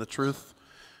truth, and the truth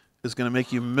is going to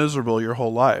make you miserable your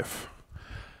whole life.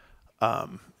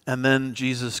 And then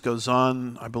Jesus goes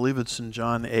on, I believe it's in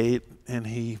John 8,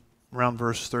 and around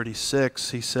verse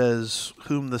 36, he says,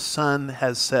 whom the Son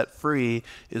has set free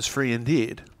is free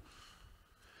indeed.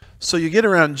 So you get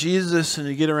around Jesus and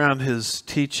you get around his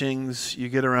teachings, you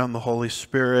get around the Holy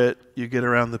Spirit, you get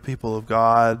around the people of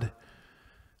God,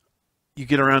 you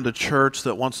get around a church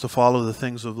that wants to follow the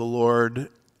things of the Lord,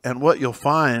 and what you'll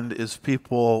find is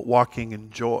people walking in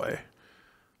joy,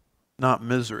 not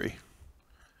misery.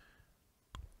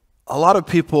 A lot of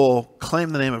people claim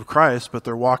the name of Christ, but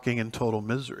they're walking in total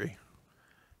misery.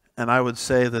 And I would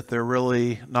say that they're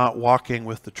really not walking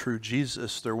with the true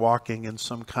Jesus. They're walking in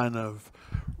some kind of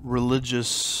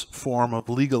religious form of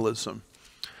legalism,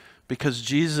 because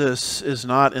Jesus is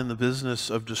not in the business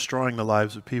of destroying the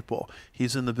lives of people.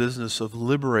 He's in the business of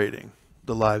liberating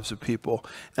the lives of people.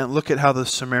 And look at how the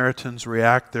Samaritans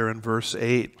react there in verse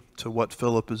 8 to what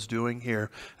Philip is doing here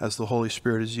as the Holy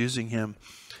Spirit is using him.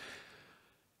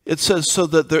 It says, so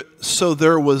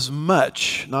there was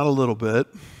much, not a little bit,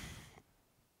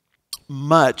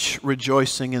 much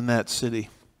rejoicing in that city.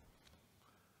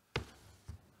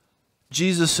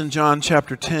 Jesus in John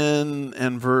chapter 10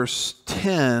 and verse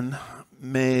 10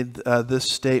 made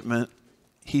this statement.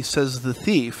 He says, the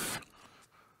thief,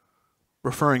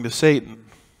 referring to Satan,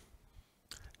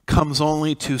 comes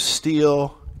only to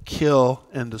steal, kill,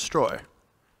 and destroy.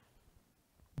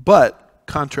 But,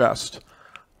 contrast,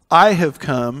 I have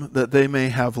come that they may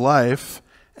have life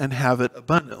and have it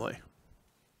abundantly.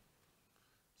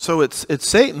 So it's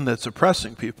Satan that's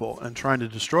oppressing people and trying to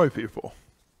destroy people.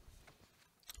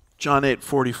 John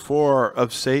 8:44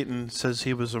 of Satan says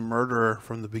he was a murderer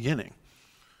from the beginning.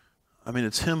 I mean,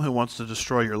 it's him who wants to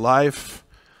destroy your life,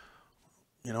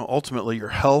 ultimately your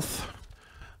health,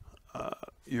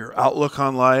 your outlook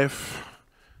on life,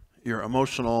 your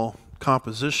emotional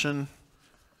composition,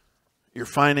 your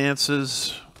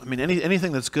finances. I mean,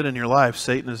 anything that's good in your life,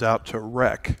 Satan is out to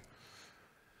wreck.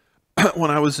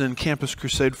 When I was in Campus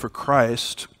Crusade for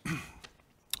Christ,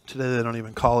 today they don't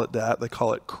even call it that, they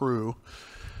call it Cru,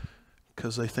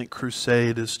 because they think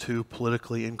crusade is too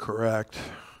politically incorrect.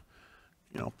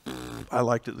 I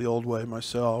liked it the old way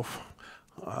myself.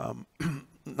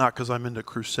 Not because I'm into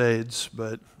crusades,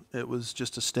 but it was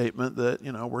just a statement that,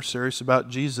 we're serious about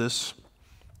Jesus.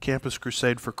 Campus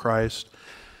Crusade for Christ.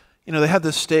 They had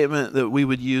this statement that we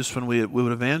would use when we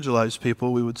would evangelize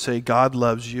people. We would say, God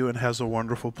loves you and has a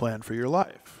wonderful plan for your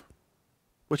life,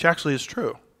 which actually is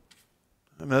true.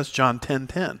 I mean, that's John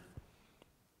 10:10.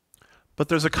 But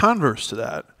there's a converse to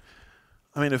that.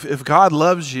 I mean, if God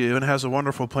loves you and has a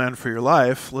wonderful plan for your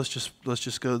life, let's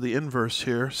just go to the inverse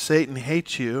here. Satan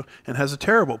hates you and has a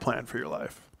terrible plan for your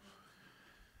life.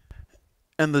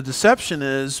 And the deception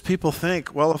is people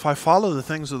think, well, if I follow the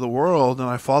things of the world and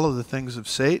I follow the things of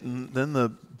Satan, then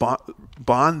the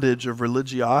bondage of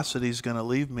religiosity is going to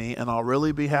leave me and I'll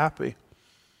really be happy.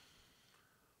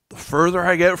 The further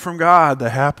I get from God,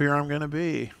 the happier I'm going to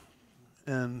be.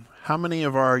 And how many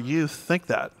of our youth think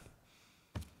that?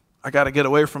 I got to get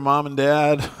away from mom and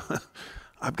dad.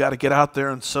 I've got to get out there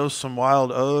and sow some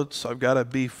wild oats. I've got to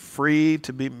be free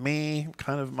to be me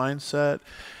kind of mindset.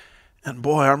 And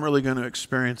boy, I'm really going to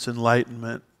experience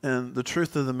enlightenment. And the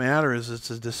truth of the matter is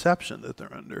it's a deception that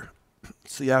they're under.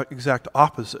 It's the exact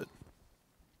opposite.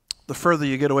 The further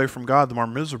you get away from God, the more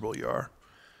miserable you are.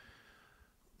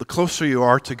 The closer you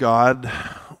are to God,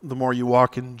 the more you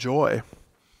walk in joy.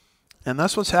 And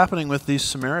that's what's happening with these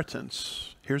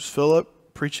Samaritans. Here's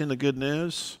Philip preaching the good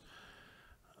news.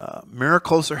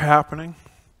 Miracles are happening.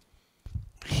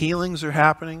 Healings are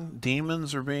happening.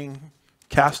 Demons are being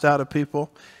cast out of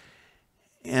people.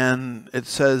 And it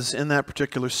says in that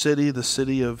particular city, the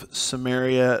city of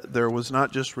Samaria, there was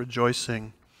not just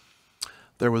rejoicing,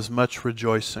 there was much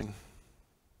rejoicing.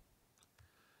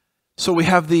 So we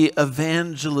have the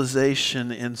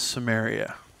evangelization in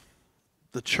Samaria.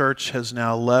 The church has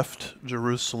now left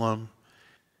Jerusalem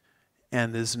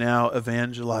and is now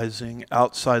evangelizing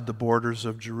outside the borders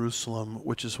of Jerusalem,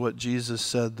 which is what Jesus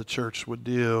said the church would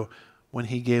do when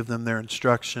he gave them their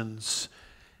instructions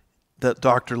that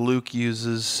Dr. Luke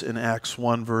uses in Acts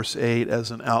 1 verse 8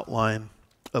 as an outline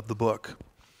of the book.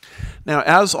 Now,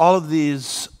 as all of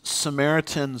these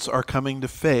Samaritans are coming to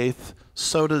faith,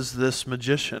 so does this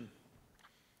magician,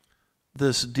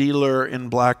 this dealer in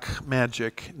black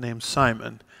magic named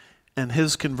Simon, and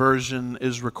his conversion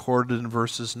is recorded in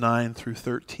verses 9 through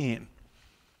 13.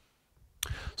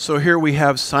 So here we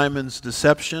have Simon's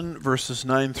deception, verses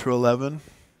 9 through 11.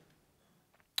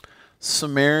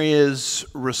 Samaria's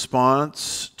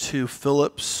response to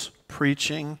Philip's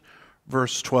preaching,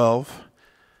 verse 12.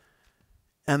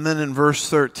 And then in verse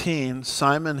 13,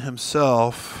 Simon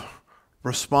himself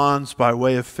responds by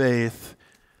way of faith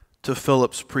to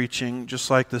Philip's preaching, just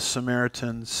like the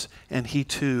Samaritans, and he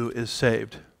too is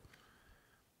saved.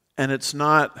 And it's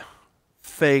not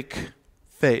fake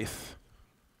faith.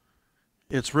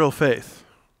 It's real faith.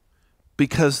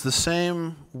 Because the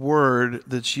same word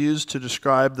that's used to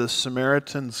describe the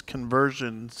Samaritans'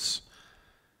 conversions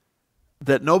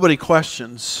that nobody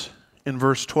questions in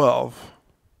verse 12,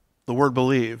 the word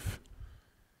believe,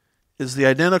 is the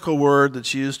identical word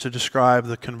that's used to describe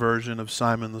the conversion of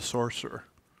Simon the sorcerer,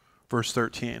 verse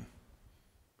 13.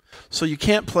 So you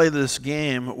can't play this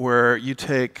game where you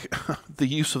take the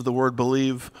use of the word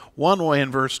believe one way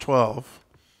in verse 12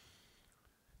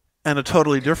 and a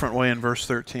totally different way in verse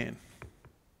 13.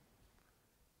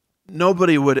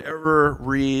 Nobody would ever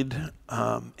read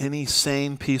any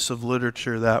sane piece of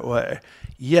literature that way.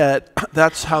 Yet,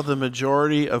 that's how the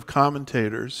majority of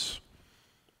commentators,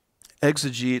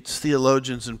 exegetes,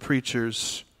 theologians, and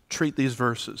preachers treat these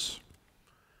verses.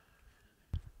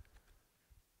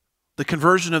 The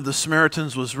conversion of the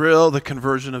Samaritans was real. The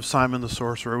conversion of Simon the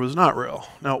sorcerer was not real.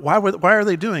 Now, why are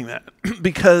they doing that?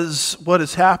 Because what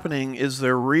is happening is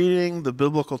they're reading the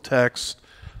biblical text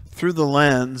through the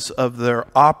lens of their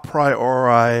a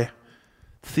priori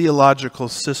theological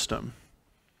system,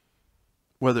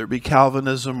 whether it be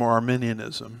Calvinism or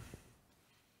Arminianism.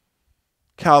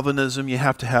 Calvinism, you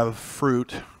have to have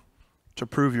fruit to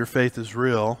prove your faith is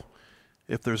real.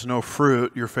 If there's no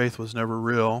fruit, your faith was never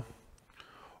real.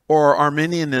 Or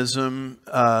Arminianism,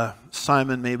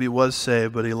 Simon maybe was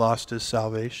saved, but he lost his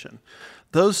salvation.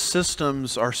 Those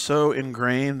systems are so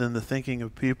ingrained in the thinking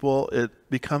of people, it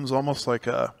becomes almost like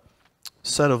a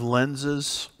set of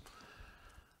lenses,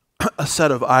 a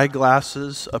set of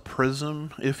eyeglasses, a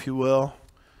prism, if you will,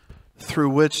 through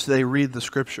which they read the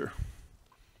Scripture.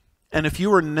 And if you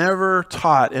were never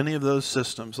taught any of those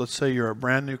systems, let's say you're a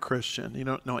brand new Christian, you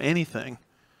don't know anything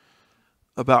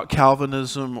about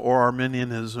Calvinism or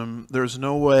Arminianism, there's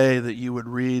no way that you would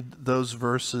read those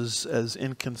verses as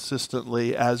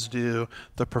inconsistently as do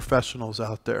the professionals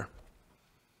out there.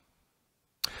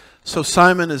 So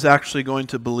Simon is actually going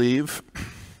to believe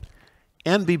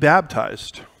and be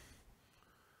baptized.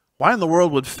 Why in the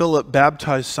world would Philip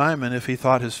baptize Simon if he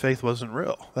thought his faith wasn't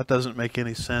real? That doesn't make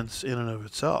any sense in and of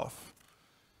itself.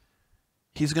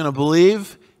 He's going to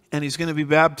believe and he's going to be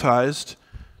baptized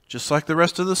just like the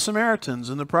rest of the Samaritans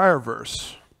in the prior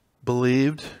verse.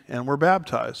 Believed and were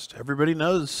baptized. Everybody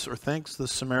knows or thinks the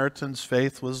Samaritans'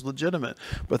 faith was legitimate,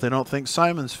 but they don't think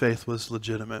Simon's faith was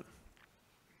legitimate.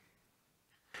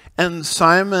 And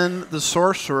Simon the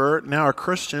sorcerer, now a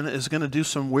Christian, is going to do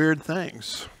some weird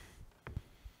things.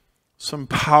 Some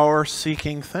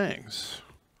power-seeking things.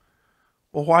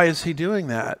 Well, why is he doing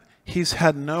that? He's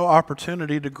had no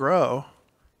opportunity to grow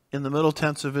in the middle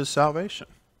tense of his salvation.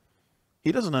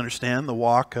 He doesn't understand the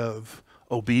walk of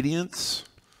obedience,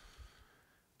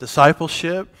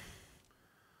 discipleship.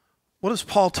 What does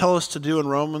Paul tell us to do in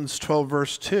Romans 12,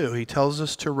 verse 2? He tells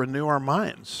us to renew our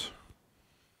minds.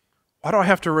 Why do I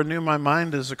have to renew my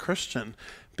mind as a Christian?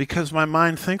 Because my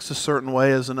mind thinks a certain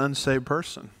way as an unsaved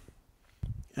person.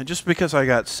 And just because I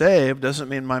got saved doesn't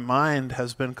mean my mind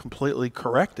has been completely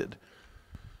corrected.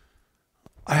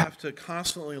 I have to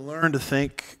constantly learn to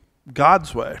think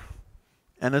God's way.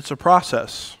 And it's a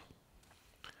process.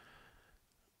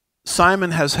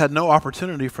 Simon has had no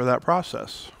opportunity for that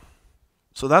process.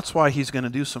 So that's why he's going to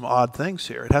do some odd things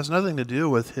here. It has nothing to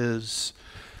do with his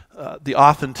the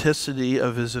authenticity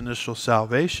of his initial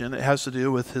salvation. It has to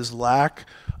do with his lack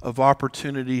of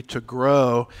opportunity to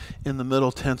grow in the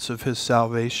middle tense of his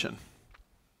salvation.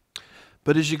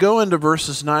 But as you go into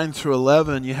verses 9 through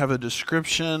 11, you have a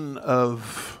description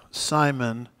of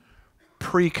Simon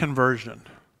pre-conversion.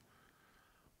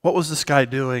 What was this guy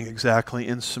doing exactly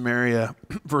in Samaria?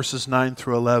 Verses 9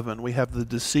 through 11. We have the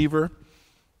deceiver,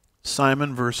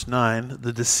 Simon, verse 9,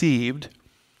 the deceived,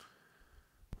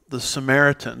 the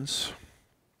Samaritans,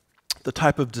 the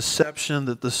type of deception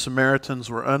that the Samaritans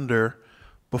were under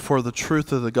before the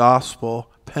truth of the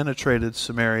gospel penetrated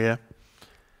Samaria.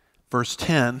 Verse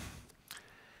 10.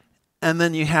 And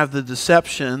then you have the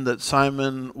deception that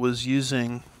Simon was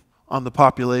using on the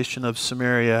population of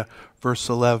Samaria, verse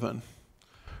 11.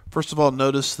 First of all,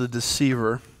 notice the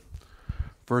deceiver,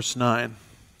 verse 9.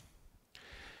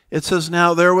 It says,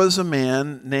 now there was a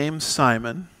man named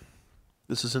Simon,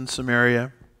 this is in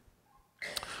Samaria,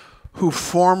 who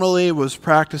formerly was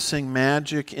practicing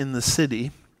magic in the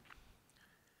city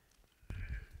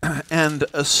and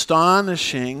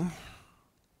astonishing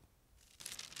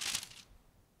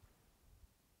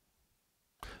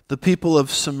the people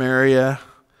of Samaria,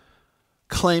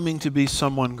 claiming to be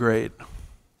someone great.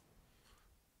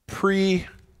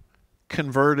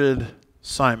 Pre-converted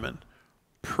Simon,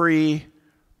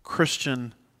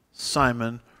 pre-Christian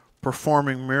Simon,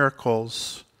 performing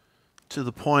miracles to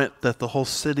the point that the whole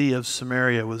city of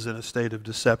Samaria was in a state of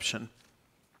deception.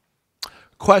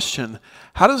 Question,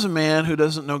 how does a man who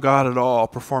doesn't know God at all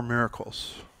perform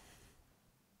miracles?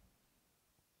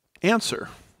 Answer,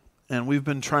 and we've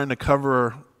been trying to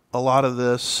cover a lot of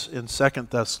this in 2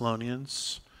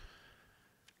 Thessalonians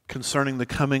concerning the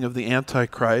coming of the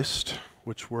Antichrist,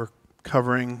 which we're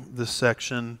covering this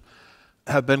section,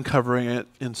 have been covering it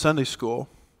in Sunday school.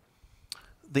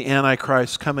 The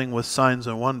Antichrist coming with signs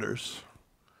and wonders.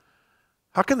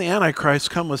 How can the Antichrist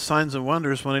come with signs and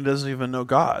wonders when he doesn't even know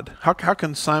God? How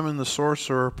can Simon the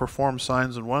sorcerer perform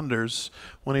signs and wonders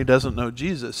when he doesn't know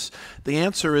Jesus? The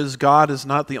answer is God is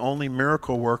not the only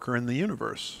miracle worker in the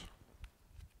universe.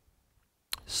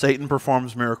 Satan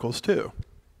performs miracles too.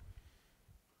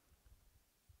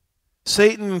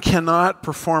 Satan cannot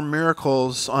perform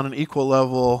miracles on an equal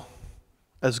level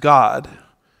as God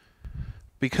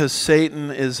because Satan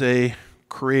is a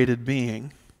created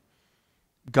being.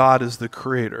 God is the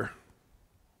creator.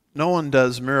 No one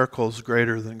does miracles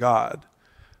greater than God.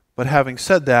 But having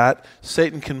said that,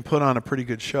 Satan can put on a pretty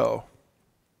good show.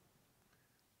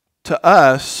 To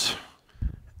us,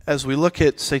 as we look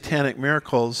at satanic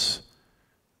miracles,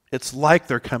 it's like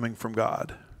they're coming from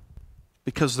God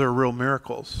because they're real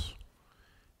miracles.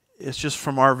 It's just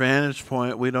from our vantage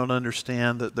point, we don't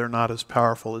understand that they're not as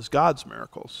powerful as God's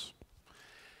miracles.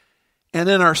 And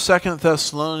in our 2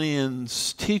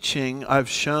 Thessalonians teaching, I've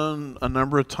shown a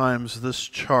number of times this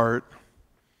chart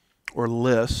or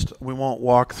list. We won't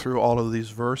walk through all of these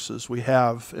verses we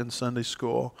have in Sunday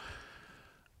school.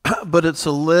 But it's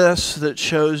a list that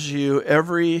shows you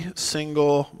every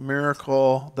single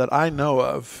miracle that I know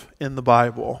of in the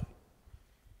Bible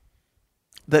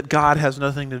that God has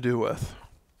nothing to do with.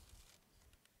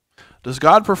 Does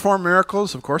God perform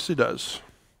miracles? Of course he does.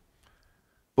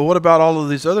 But what about all of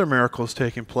these other miracles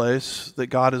taking place that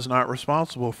God is not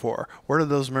responsible for? Where did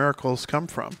those miracles come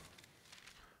from?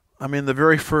 I mean, the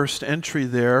very first entry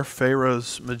there,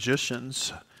 Pharaoh's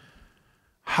magicians,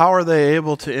 how are they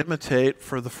able to imitate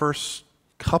for the first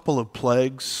couple of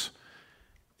plagues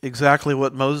exactly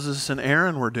what Moses and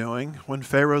Aaron were doing when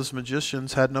Pharaoh's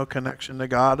magicians had no connection to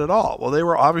God at all? Well, they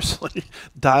were obviously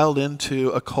dialed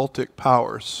into occultic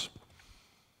powers.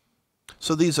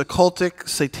 So these occultic,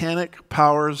 satanic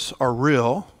powers are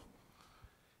real,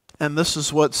 and this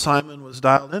is what Simon was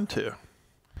dialed into.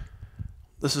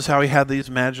 This is how he had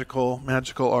these magical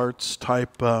arts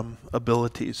type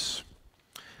abilities.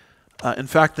 In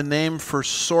fact, the name for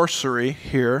sorcery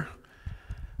here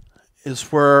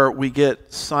is where we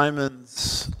get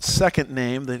Simon's second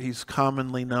name that he's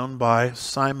commonly known by,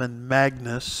 Simon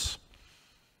Magus.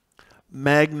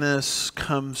 Magus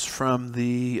comes from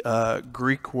the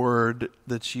Greek word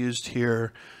that's used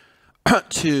here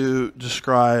to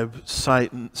describe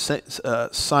Simon's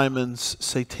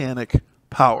satanic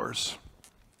powers.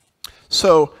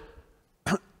 So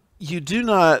you do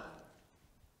not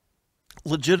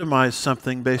legitimize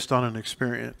something based on an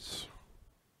experience.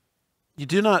 You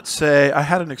do not say, I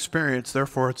had an experience,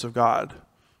 therefore it's of God.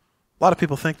 A lot of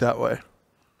people think that way.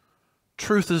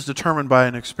 Truth is determined by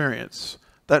an experience.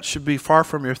 That should be far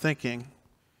from your thinking,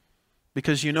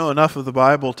 because you know enough of the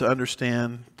Bible to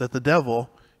understand that the devil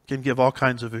can give all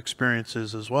kinds of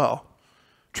experiences as well.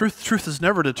 Truth is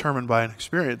never determined by an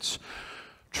experience.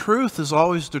 Truth is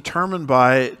always determined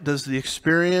by, does the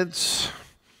experience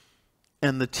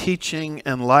and the teaching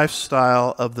and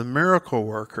lifestyle of the miracle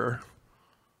worker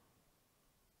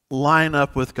line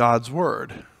up with God's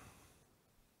word?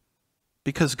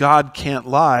 Because God can't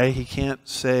lie. He can't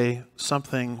say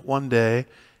something one day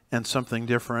and something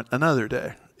different another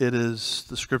day. It is,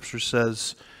 the scripture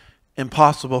says,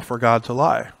 impossible for God to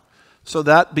lie. So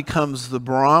that becomes the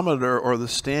barometer or the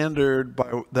standard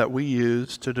that we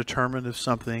use to determine if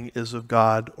something is of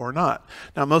God or not.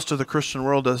 Now, most of the Christian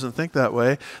world doesn't think that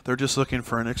way. They're just looking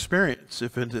for an experience.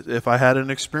 If I had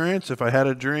an experience, if I had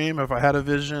a dream, if I had a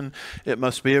vision, it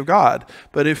must be of God.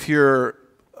 But if you're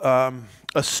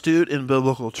astute in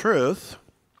biblical truth,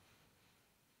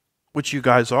 which you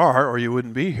guys are, or you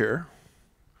wouldn't be here,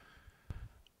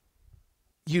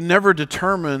 you never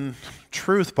determine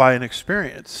truth by an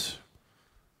experience.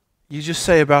 You just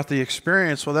say about the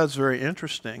experience, well, that's very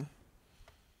interesting.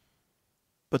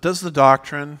 But does the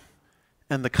doctrine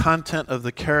and the content of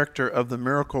the character of the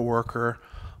miracle worker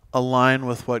align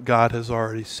with what God has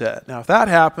already said? Now, if that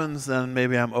happens, then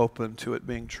maybe I'm open to it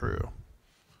being true.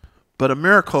 But a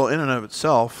miracle in and of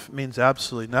itself means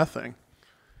absolutely nothing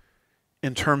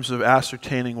in terms of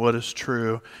ascertaining what is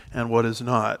true and what is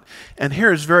not. And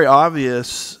here it's very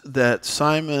obvious that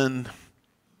Simon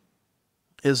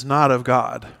is not of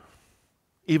God,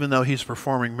 even though he's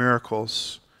performing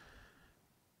miracles.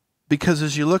 Because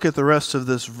as you look at the rest of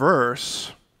this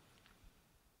verse,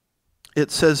 it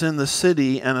says, in the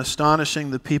city and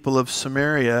astonishing the people of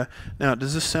Samaria. Now,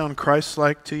 does this sound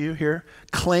Christ-like to you here?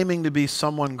 Claiming to be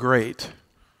someone great.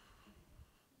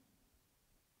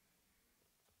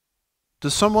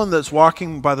 Does someone that's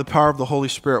walking by the power of the Holy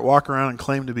Spirit walk around and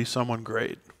claim to be someone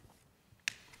great?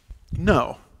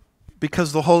 No,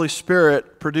 because the Holy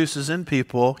Spirit produces in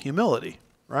people humility,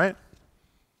 right?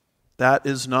 That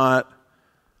is not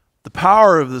the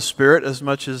power of the Spirit as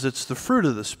much as it's the fruit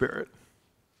of the Spirit.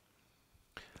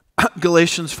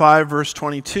 Galatians 5 verse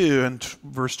 22 and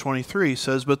verse 23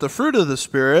 says, but the fruit of the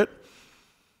Spirit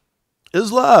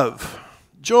is love,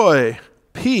 joy,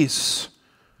 peace,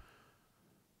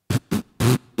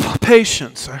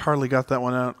 patience. I hardly got that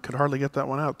one out. Could hardly get that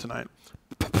one out tonight.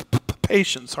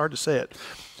 Patience, hard to say it.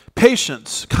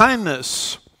 Patience,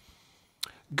 kindness,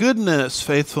 goodness,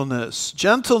 faithfulness,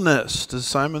 gentleness. Does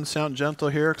Simon sound gentle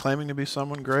here, claiming to be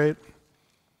someone great?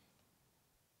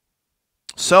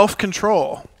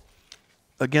 Self-control.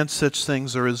 Against such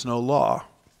things there is no law.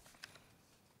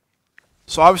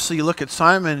 So obviously you look at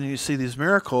Simon and you see these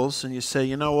miracles and you say,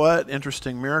 you know what?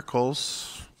 Interesting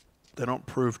miracles. They don't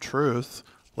prove truth.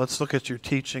 Let's look at your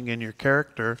teaching and your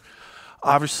character.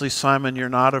 Obviously, Simon, you're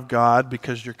not of God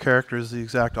because your character is the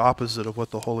exact opposite of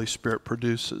what the Holy Spirit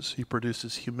produces. He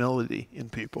produces humility in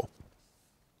people.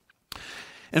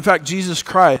 In fact, Jesus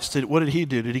Christ, what did he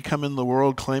do? Did he come in the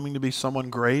world claiming to be someone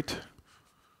great?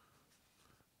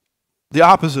 The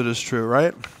opposite is true,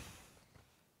 right?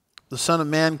 The Son of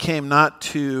Man came not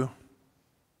to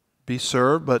be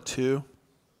served, but to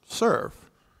serve,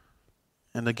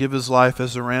 and to give his life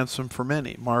as a ransom for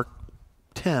many. Mark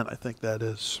 10, I think that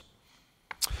is.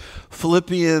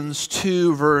 Philippians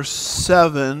 2, verse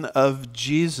 7 of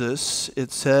Jesus,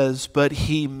 it says, but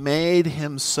he made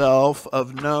himself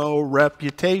of no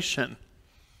reputation,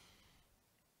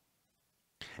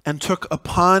 and took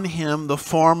upon him the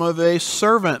form of a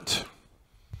servant,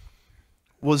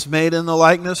 was made in the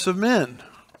likeness of men.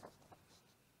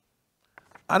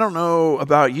 I don't know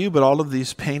about you, but all of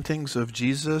these paintings of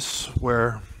Jesus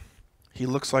where he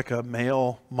looks like a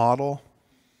male model,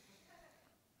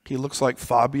 he looks like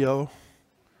Fabio.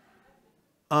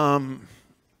 I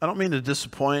don't mean to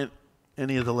disappoint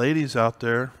any of the ladies out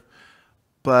there,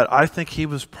 but I think he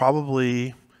was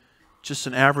probably just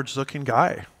an average looking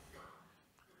guy.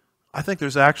 I think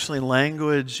there's actually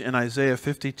language in Isaiah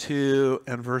 52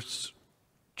 and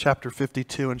chapter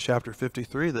 52 and chapter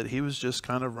 53 that he was just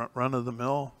kind of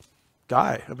run-of-the-mill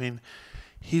guy. I mean,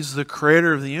 he's the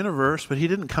creator of the universe, but he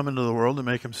didn't come into the world to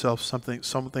make himself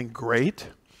something great.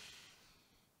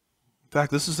 In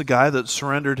fact, this is the guy that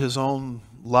surrendered his own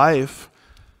life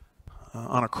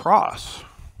on a cross.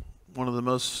 One of the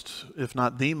most, if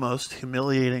not the most,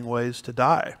 humiliating ways to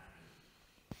die.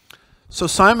 So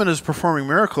Simon is performing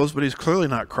miracles, but he's clearly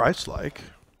not Christ-like.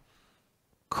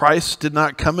 Christ did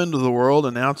not come into the world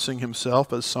announcing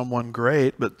himself as someone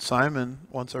great, but Simon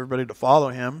wants everybody to follow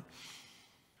him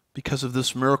because of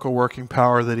this miracle-working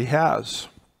power that he has.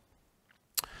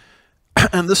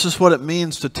 And this is what it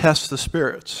means to test the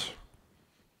spirits.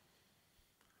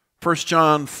 1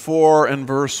 John 4 and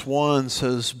verse 1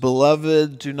 says,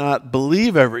 beloved, do not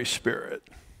believe every spirit,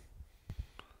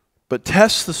 but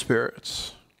test the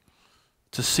spirits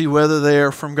to see whether they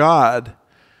are from God.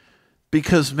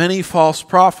 Because many false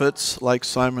prophets, like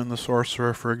Simon the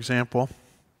sorcerer, for example,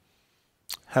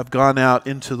 have gone out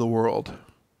into the world.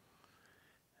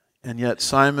 And yet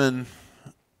Simon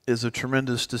is a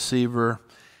tremendous deceiver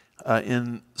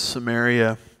in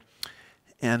Samaria.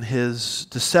 And his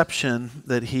deception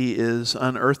that he is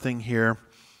unearthing here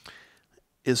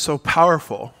is so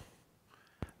powerful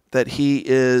that he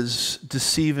is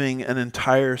deceiving an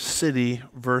entire city,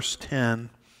 verse 10,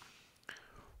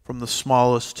 from the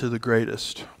smallest to the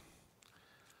greatest.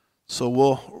 So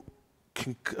we'll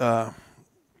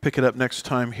pick it up next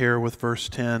time here with verse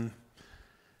 10,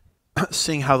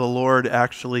 seeing how the Lord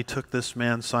actually took this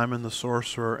man, Simon the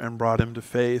sorcerer, and brought him to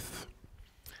faith.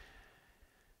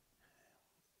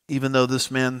 Even though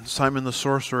this man, Simon the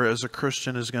sorcerer, as a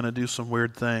Christian, is going to do some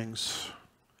weird things.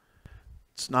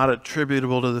 It's not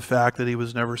attributable to the fact that he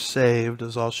was never saved,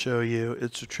 as I'll show you.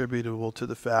 It's attributable to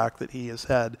the fact that he has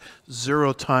had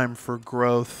zero time for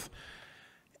growth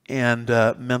and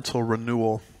mental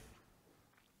renewal.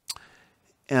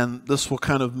 And this will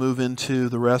kind of move into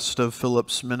the rest of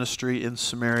Philip's ministry in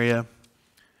Samaria.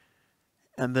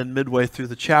 And then midway through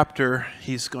the chapter,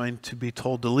 he's going to be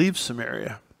told to leave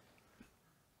Samaria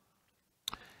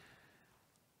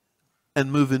and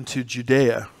move into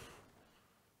Judea,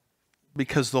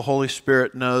 because the Holy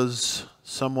Spirit knows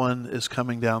someone is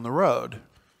coming down the road,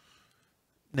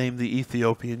 named the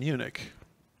Ethiopian eunuch.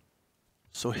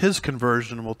 So his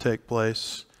conversion will take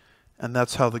place, and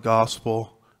that's how the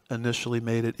gospel initially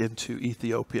made it into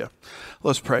Ethiopia.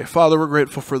 Let's pray. Father, we're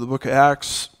grateful for the book of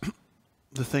Acts,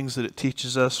 the things that it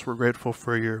teaches us. We're grateful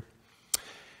for your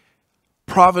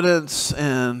providence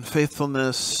and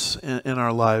faithfulness in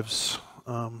our lives.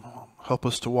 Help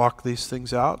us to walk these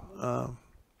things out.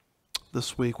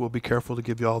 This week we'll be careful to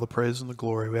give you all the praise and the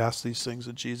glory. We ask these things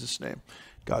in Jesus' name.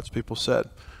 God's people said.